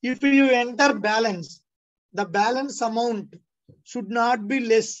 If you enter balance, the balance amount should not be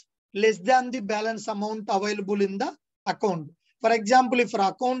less than the balance amount available in the account. For example, if your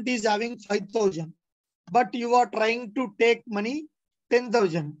account is having 5,000, but you are trying to take money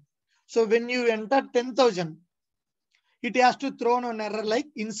 10,000. So when you enter 10,000, it has to throw an error like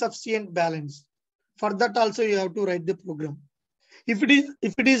insufficient balance. For that also you have to write the program. If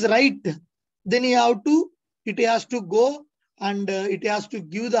it is right, then it has to go and it has to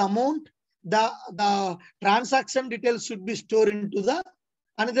give the amount. The transaction details should be stored into the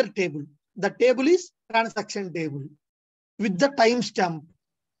another table. The table is transaction table with the timestamp.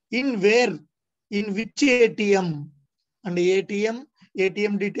 in where, in which ATM, and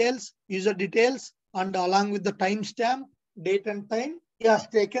ATM details, user details, and along with the timestamp, date and time, he has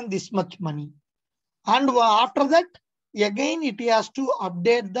taken this much money. And after that, again, it has to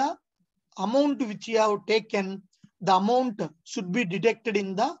update the amount which you have taken. The amount should be deducted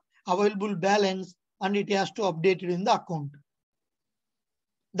in the available balance, and it has to update it in the account.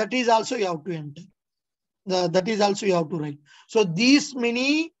 That is also you have to enter. That is also you have to write. So these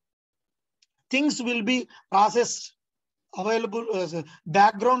many things will be processed, available,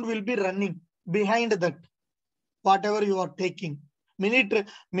 background will be running behind that, whatever you are taking.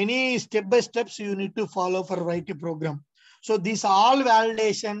 Many step by steps you need to follow for write a program. So these all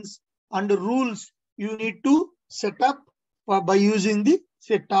validations and rules you need to set up by using the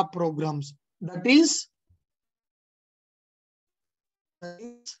setup programs. That is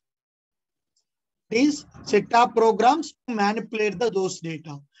setup programs to manipulate those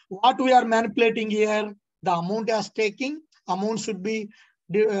data. What we are manipulating here, the amount as taking, amount should be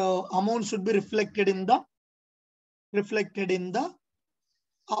reflected in the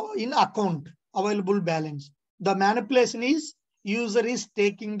in account, available balance. The manipulation is user is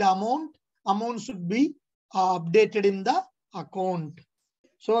taking the amount should be updated in the account.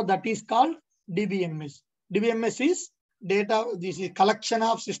 So that is called DBMS. DBMS is data, this is collection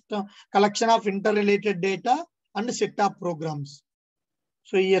of interrelated data and setup programs.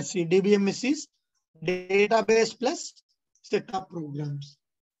 So here see, DBMS is database plus setup programs.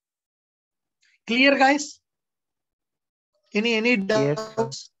 Clear, guys? Any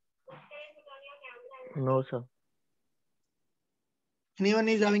doubts? Yes, no, sir. Anyone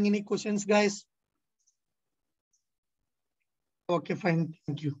is having any questions, guys? Okay, fine.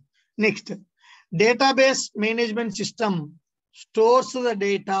 Thank you. Next, database management system stores the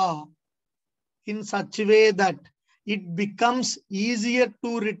data in such a way that it becomes easier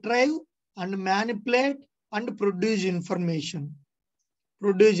to retrieve and manipulate and produce information.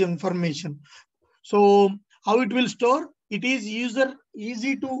 So how it will store? It is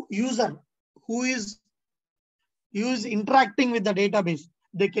easy to user who is interacting with the database.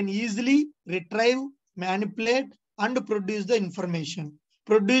 They can easily retrieve, manipulate, and produce the information.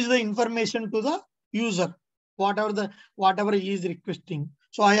 Produce the information to the user, whatever he is requesting.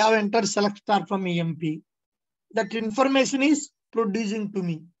 So I have entered select star from EMP. That information is producing to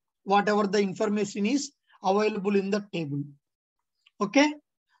me, whatever the information is available in the table. Okay.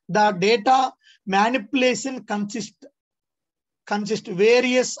 The data manipulation consists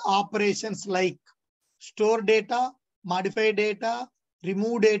various operations like store data, modify data,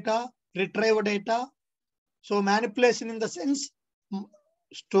 remove data, retrieve data. So manipulation in the sense,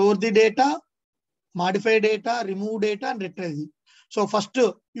 store the data, modify data, remove data, and retrieve. So first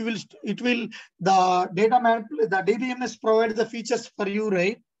the DBMS provides the features for you,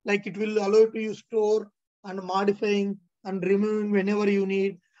 right? Like it will allow you to store and modifying and removing whenever you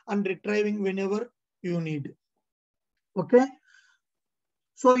need and retrieving whenever you need. Okay.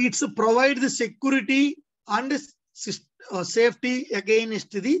 So it's provide the security and safety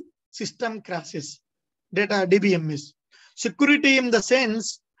against the system crashes. Data DBMS. Security in the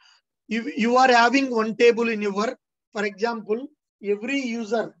sense, you are having one table in your work. For example, every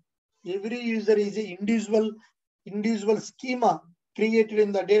user is an individual schema created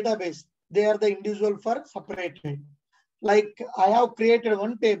in the database. They are the individual for separated. Like I have created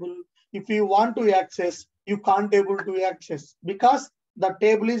one table. If you want to access, you can't able to access because the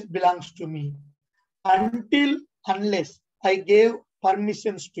table belongs to me unless I gave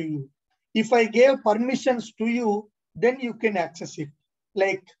permissions to you. If I gave permissions to you, then you can access it.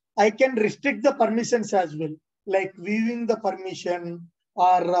 Like I can restrict the permissions as well, like viewing the permission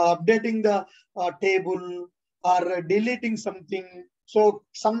or updating the table or deleting something. So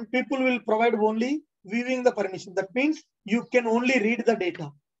some people will provide only viewing the permission. That means you can only read the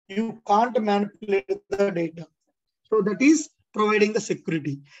data. You can't manipulate the data. So that is providing the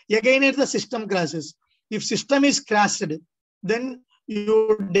security. Again, it's the system crashes. If system is crashed, then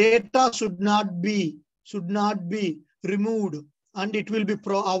your data should not be removed, and it will be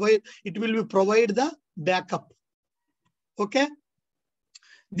provide the backup. Okay.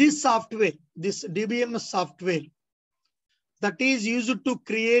 This software, this DBMS software, that is used to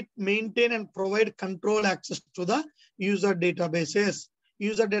create, maintain, and provide control access to the user databases.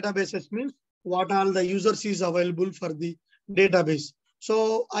 User databases means what all the users is available for the database.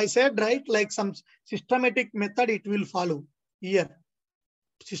 So I said, right, like some systematic method it will follow here.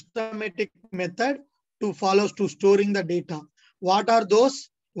 Systematic method to follow to storing the data. What are those?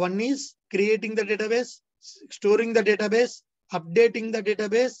 One is creating the database, storing the database, updating the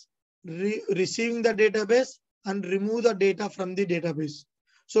database, receiving the database, and remove the data from the database.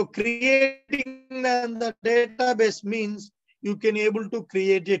 So creating the database means you can able to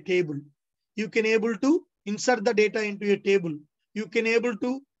create a table. You can able to insert the data into a table. You can able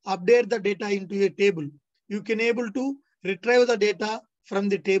to update the data into a table. You can able to retrieve the data from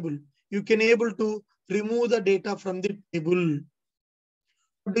the table. You can able to remove the data from the table.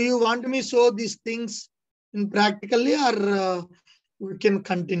 Do you want me to show these things in practically, or we can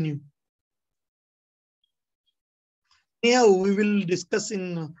continue? Yeah, we will discuss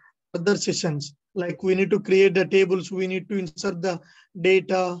in other sessions. Like we need to create the tables, we need to insert the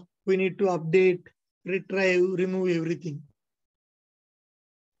data, we need to update, retrieve, remove everything.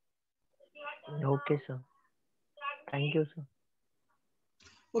 Okay, sir. Thank you, sir.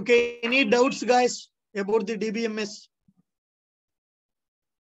 Okay, any doubts, guys, about the DBMS?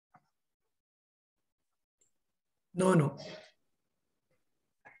 No.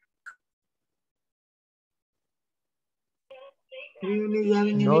 Anyone is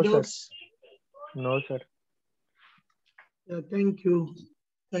having No, any sir. doubts? No, sir. Yeah, thank you.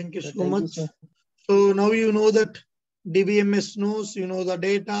 Thank you Sir, so thank you, much. sir. So now you know that DBMS knows, you know the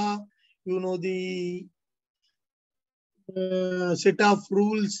data, you know the set of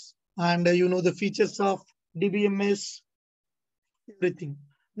rules, and you know the features of DBMS, everything.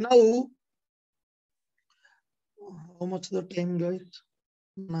 Now, how much the time, guys?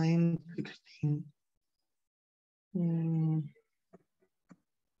 9:16.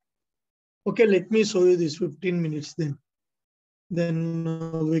 Okay, let me show you this 15 minutes then.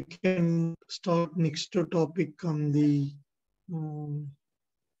 Then we can start next topic on the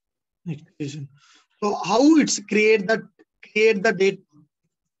next session. So how it's create the data?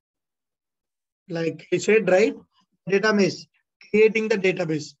 Like I said, right? Database, creating the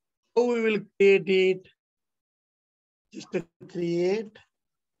database. How we will create it? Just to create.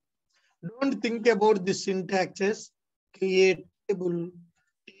 Don't think about the syntaxes. Create table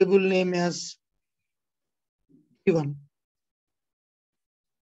name as T1.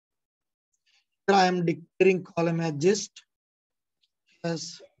 Here I am declaring column as just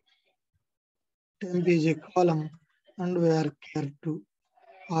as temp is a column and where care to,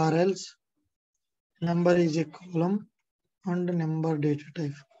 or else number is a column and number data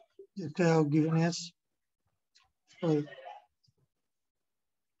type. That I have given as 5.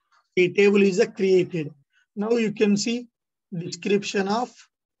 The table is created. Now you can see description of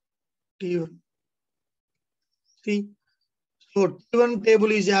T1. See, so T1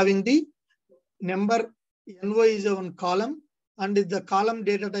 table is having the number NY is one column, and if the column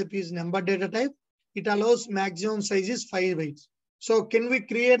data type is number data type, it allows maximum size is 5 bytes. So can we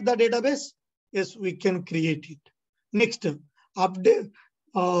create the database? Yes, we can create it. Next, update,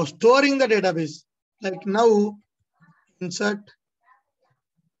 storing the database. Like now, insert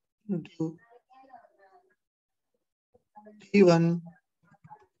into T1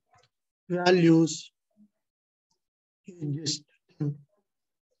 values is just 10.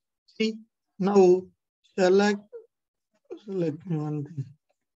 See, now select me one thing.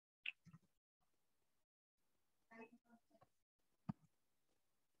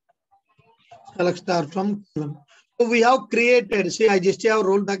 Select star from T1. So we have created, see, I just have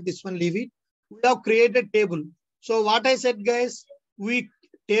rolled back this one, leave it. We have created table. So what I said, guys,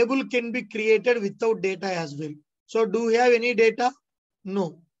 table can be created without data as well. So do we have any data?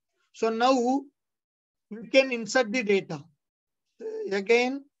 No. So now we can insert the data.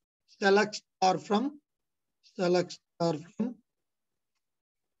 Again, select star from T1.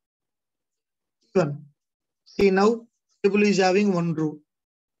 See, now table is having one row.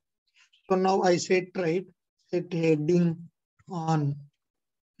 So now I set heading on.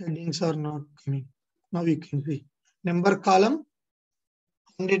 Headings are not coming. Now you can see number column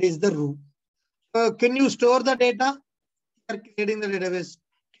 100 is the row. Can you store the data? You are creating the database.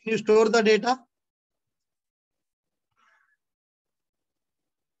 Can you store the data?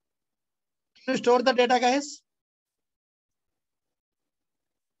 Can you store the data, guys?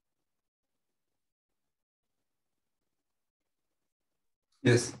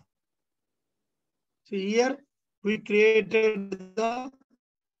 Yes. See here, we created the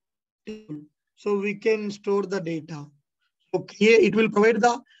table. So we can store the data. So it will provide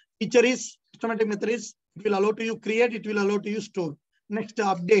the feature is systematic method is it will allow to you create, it will allow to you store. Next,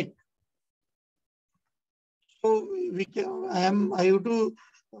 update. So we can I have to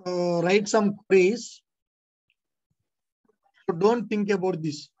write some queries. So don't think about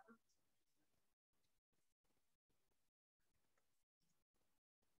this.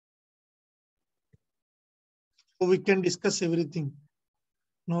 So we can discuss everything.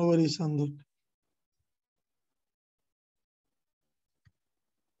 No worries on that.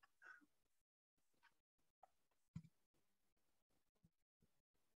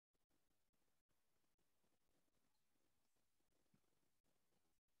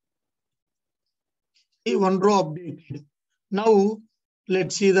 See, one row updated. Now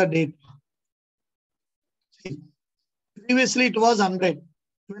let's see the data. See, previously it was 100.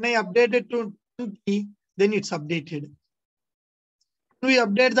 When I updated to 20, then it's updated. Can we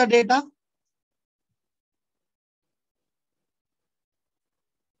update the data?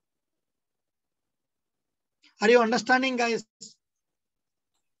 Are you understanding, guys?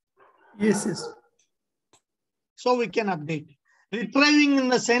 Yes, yes. So we can update. Retrieving in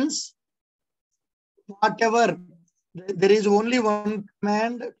the sense, whatever, there is only one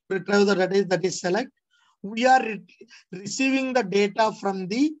command to retrieve the data, that is select. We are receiving the data from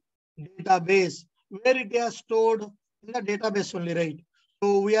the database where it is stored in the database only, right?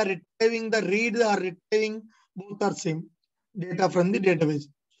 So we are retrieving the read or retrieving, both are same, data from the database.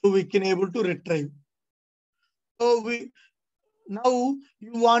 So we can able to retrieve. So now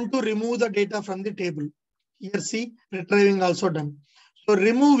you want to remove the data from the table. Here see, retrieving also done. So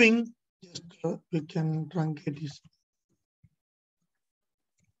removing, just we can truncate this.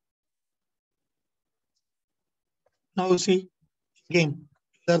 Now see, again,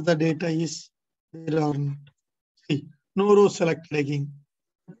 whether the data is there or not. See, no row selected again.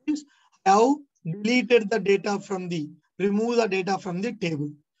 That means I have deleted the data from remove the data from the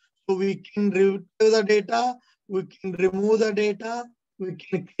table. So we can retrieve the data, we can remove the data, we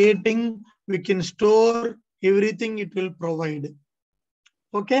can creating, we can store, everything it will provide.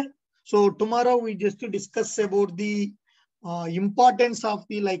 Okay. So tomorrow we just to discuss about the importance of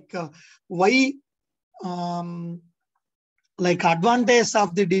the why advantage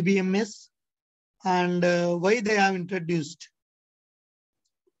of the DBMS and why they have introduced.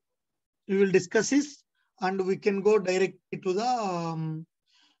 We will discuss this and we can go directly to the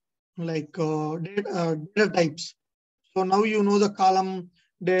data types. So now you know the column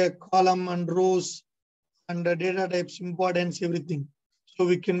and rows and the data types, importance, everything. So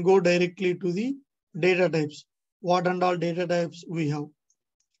we can go directly to the data types. What and all data types we have?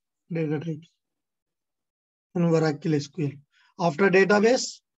 Data types in Oracle SQL. After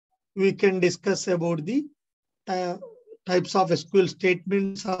database, we can discuss about the types of SQL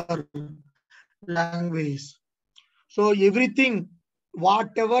statements or language. So everything,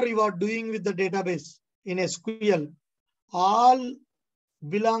 whatever you are doing with the database in SQL, all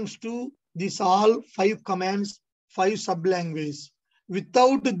belongs to this all 5 commands, 5 sub-languages.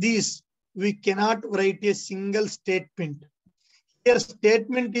 Without this, we cannot write a single statement. Here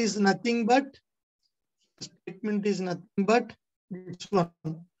statement is nothing but this one.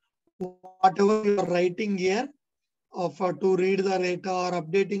 Whatever you are writing here to read the data or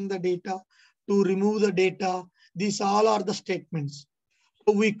updating the data, to remove the data, these all are the statements.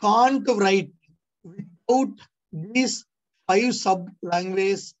 So we can't write without these 5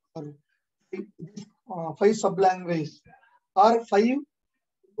 sub-languages or 5 sub-languages or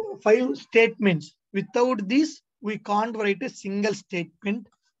 5 statements. Without this, we can't write a single statement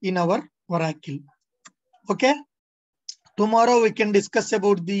in our Oracle. Okay. Tomorrow we can discuss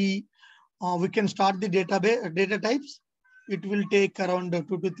about the, we can start the data types. It will take around 2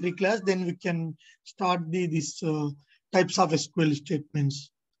 to 3 class. Then we can start these types of SQL statements.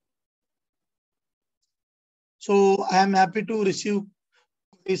 So I am happy to receive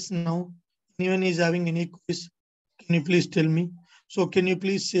quiz now. Anyone is having any quiz? Can you please tell me? So can you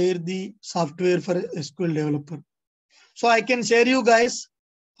please share the software for SQL developer? So I can share you guys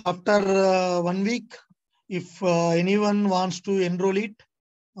after 1 week. If anyone wants to enroll it,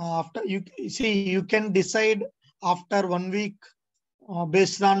 after you see, you can decide after 1 week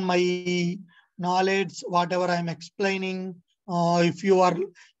based on my knowledge, whatever I'm explaining. If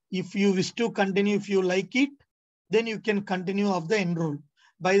you wish to continue, if you like it, then you can continue of the enroll.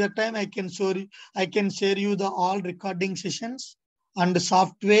 By the time I can share you the all recording sessions and the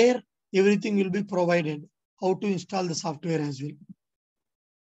software, everything will be provided. How to install the software as well.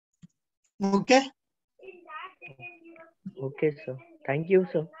 Okay. Okay, sir. Thank you,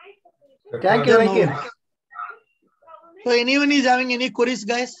 sir. Thank you. Thank you. So anyone is having any queries,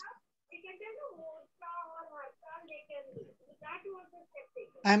 guys?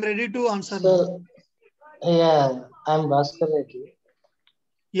 I am ready to answer. Sir, yeah, I'm Bhaskar Reddy.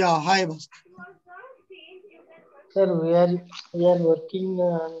 Yeah, hi, boss. Sir, we are working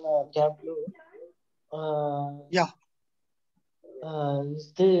on Tableau. Yeah.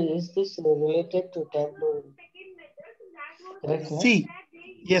 Is this related to Tableau? Correct, See,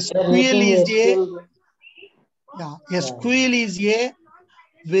 SQL SQL is a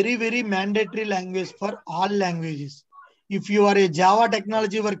very, very mandatory language for all languages. If you are a Java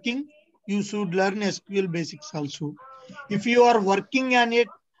technology working, you should learn SQL basics also. If you are working on it,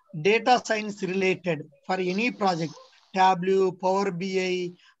 data science related for any project, Tableau, Power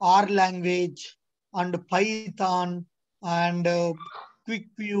BI, R language, and Python and quick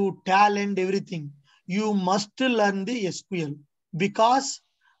view, talent, everything. You must learn the SQL, because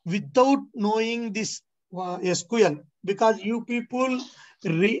without knowing this SQL, because you people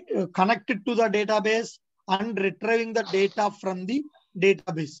connected to the database and retrieving the data from the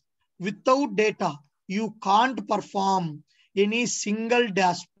database. Without data, you can't perform any single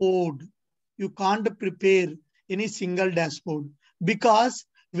dashboard. You can't prepare any single dashboard, because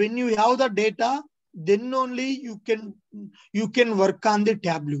when you have the data, then only you can work on the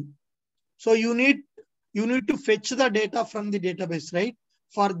Tableau. So you need to fetch the data from the database, right?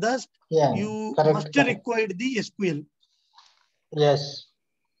 For that, Yeah, you correct, must correct. require the SQL. Yes.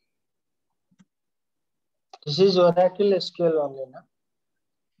 This is Oracle SQL only, no?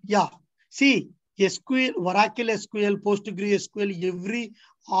 Yeah. See, SQL, Oracle SQL, PostgreSQL,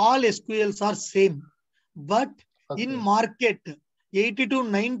 all SQLs are same. But in market, 80 to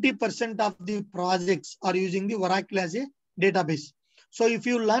 90% of the projects are using the Oracle as a database. So if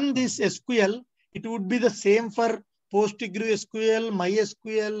you learn this SQL, it would be the same for PostgreSQL,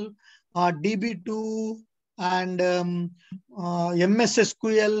 MySQL, DB2, and MS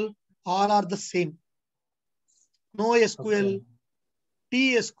SQL, all are the same. No SQL,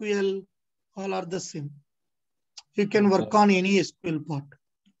 TSQL, all are the same. You can work on any SQL part.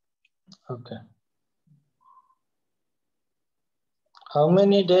 Okay. How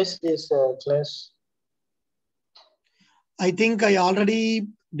many days this class? I think I already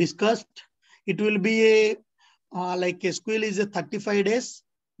discussed. It will be a like SQL is a 35 days.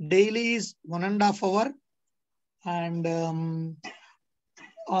 Daily is 1.5 hours, and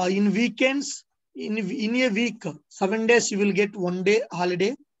in weekends, in a week, 7 days you will get 1 day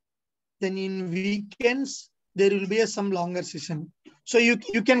holiday. Then in weekends there will be some longer session. So you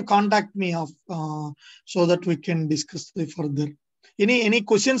can contact me so that we can discuss further. Any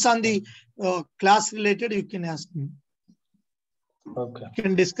questions on the class related, you can ask me. Okay. You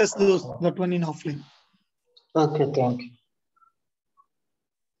can discuss that one in offline. Okay, thank you.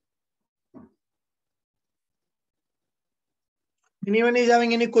 Anyone is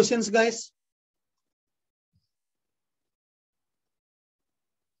having any questions, guys?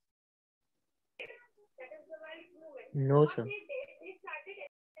 No, sir.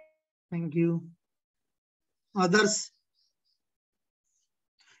 Thank you. Others?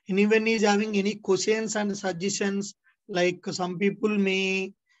 Anyone is having any questions and suggestions? Like some people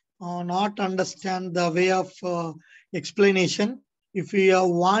may not understand the way of explanation. If you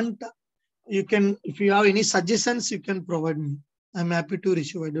want, you can. If you have any suggestions, you can provide me. I'm happy to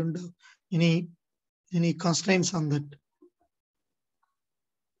receive. I don't have any constraints on that.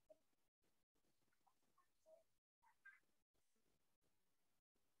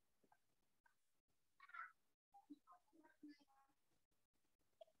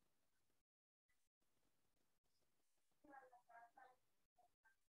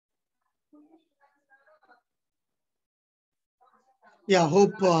 Yeah,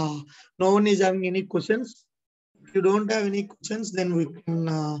 hope no one is having any questions. If you don't have any questions, then we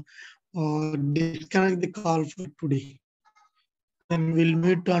can disconnect the call for today. Then we'll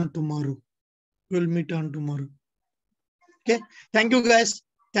meet on tomorrow. We'll meet on tomorrow. Okay. Thank you, guys.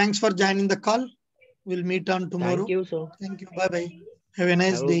 Thanks for joining the call. We'll meet on tomorrow. Thank you, sir. Thank you. Bye-bye. Have a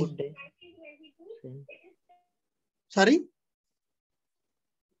nice Have day. a good day. Same. Sorry?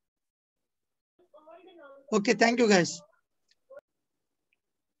 Okay. Thank you, guys.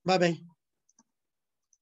 Bye-bye.